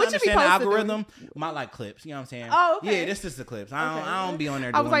to understand the algorithm. My like clips, you know what I'm saying? Oh, okay. Yeah, this is the clips. I don't be on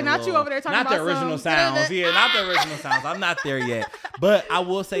there doing I was like, not you over there talking about not the original sounds. Yeah, not the original sounds. I'm not there yet. But I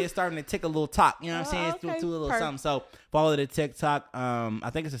will say it's starting to tick a little talk. You know what I'm saying? It's do a little something. So follow the TikTok. I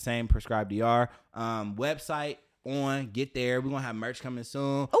think it's the same PrescribeDR. Website get there. We're gonna have merch coming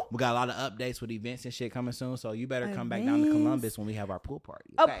soon. We got a lot of updates with events and shit coming soon, so you better come back down to Columbus when we have our pool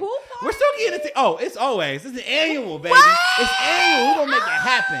party. Okay? A pool party? We're still getting it. It's an annual, baby. What? It's annual. We're gonna make it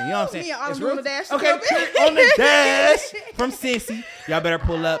happen. You know what I'm saying? Yeah, it's on the dash. Okay, on the dash from Cincy. Y'all better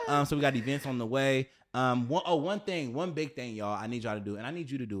pull up. So we got events on the way. One big thing, y'all, I need y'all to do, and I need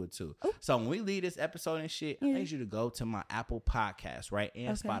you to do it too. Ooh. So when we leave this episode and shit, I need you to go to my Apple Podcast, right,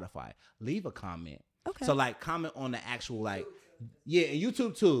 and Spotify. Leave a comment. Okay. So like comment on the actual and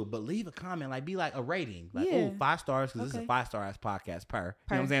YouTube too, but leave a comment, like be like a rating, like 5 stars, because this is a 5-star ass podcast per.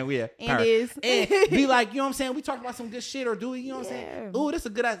 You know what I'm saying? And is. And be like, you know what I'm saying? We talk about some good shit, or do we? You know what I'm saying? Ooh, this is a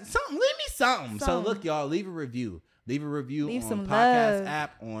good ass something. Leave me something. So look, y'all, leave a review. Leave a review Leave on some podcast love.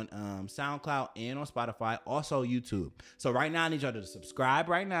 app, on SoundCloud, and on Spotify. Also YouTube. So right now, I need y'all to subscribe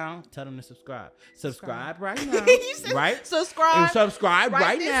right now. Tell them to subscribe. Subscribe right now. You said right? subscribe. And subscribe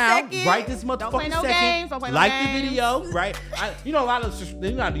right this now. second. Right this Don't play motherfucking no second. games. Don't play no Like games. the video, right? You know, a lot of the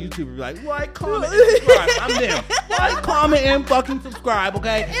YouTubers be like, like, comment, and subscribe. I'm them. Like, comment, and fucking subscribe,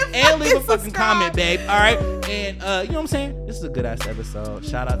 okay? And leave a fucking subscribe. comment, babe. All right? And you know what I'm saying? This is a good ass episode.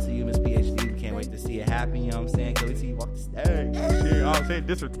 Shout out to you, Miss PhD. We can't wait to see it happen. You know what I'm saying? Can we see you walk the stage? Shit, you know what I'm saying?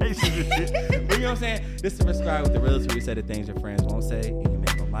 Dissertations and shit. But you know what I'm saying? This is Prescribe with the realest where we say the things your friends won't say and you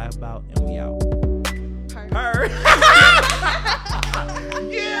make them lie about. And we out. Her.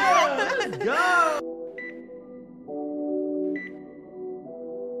 Yeah.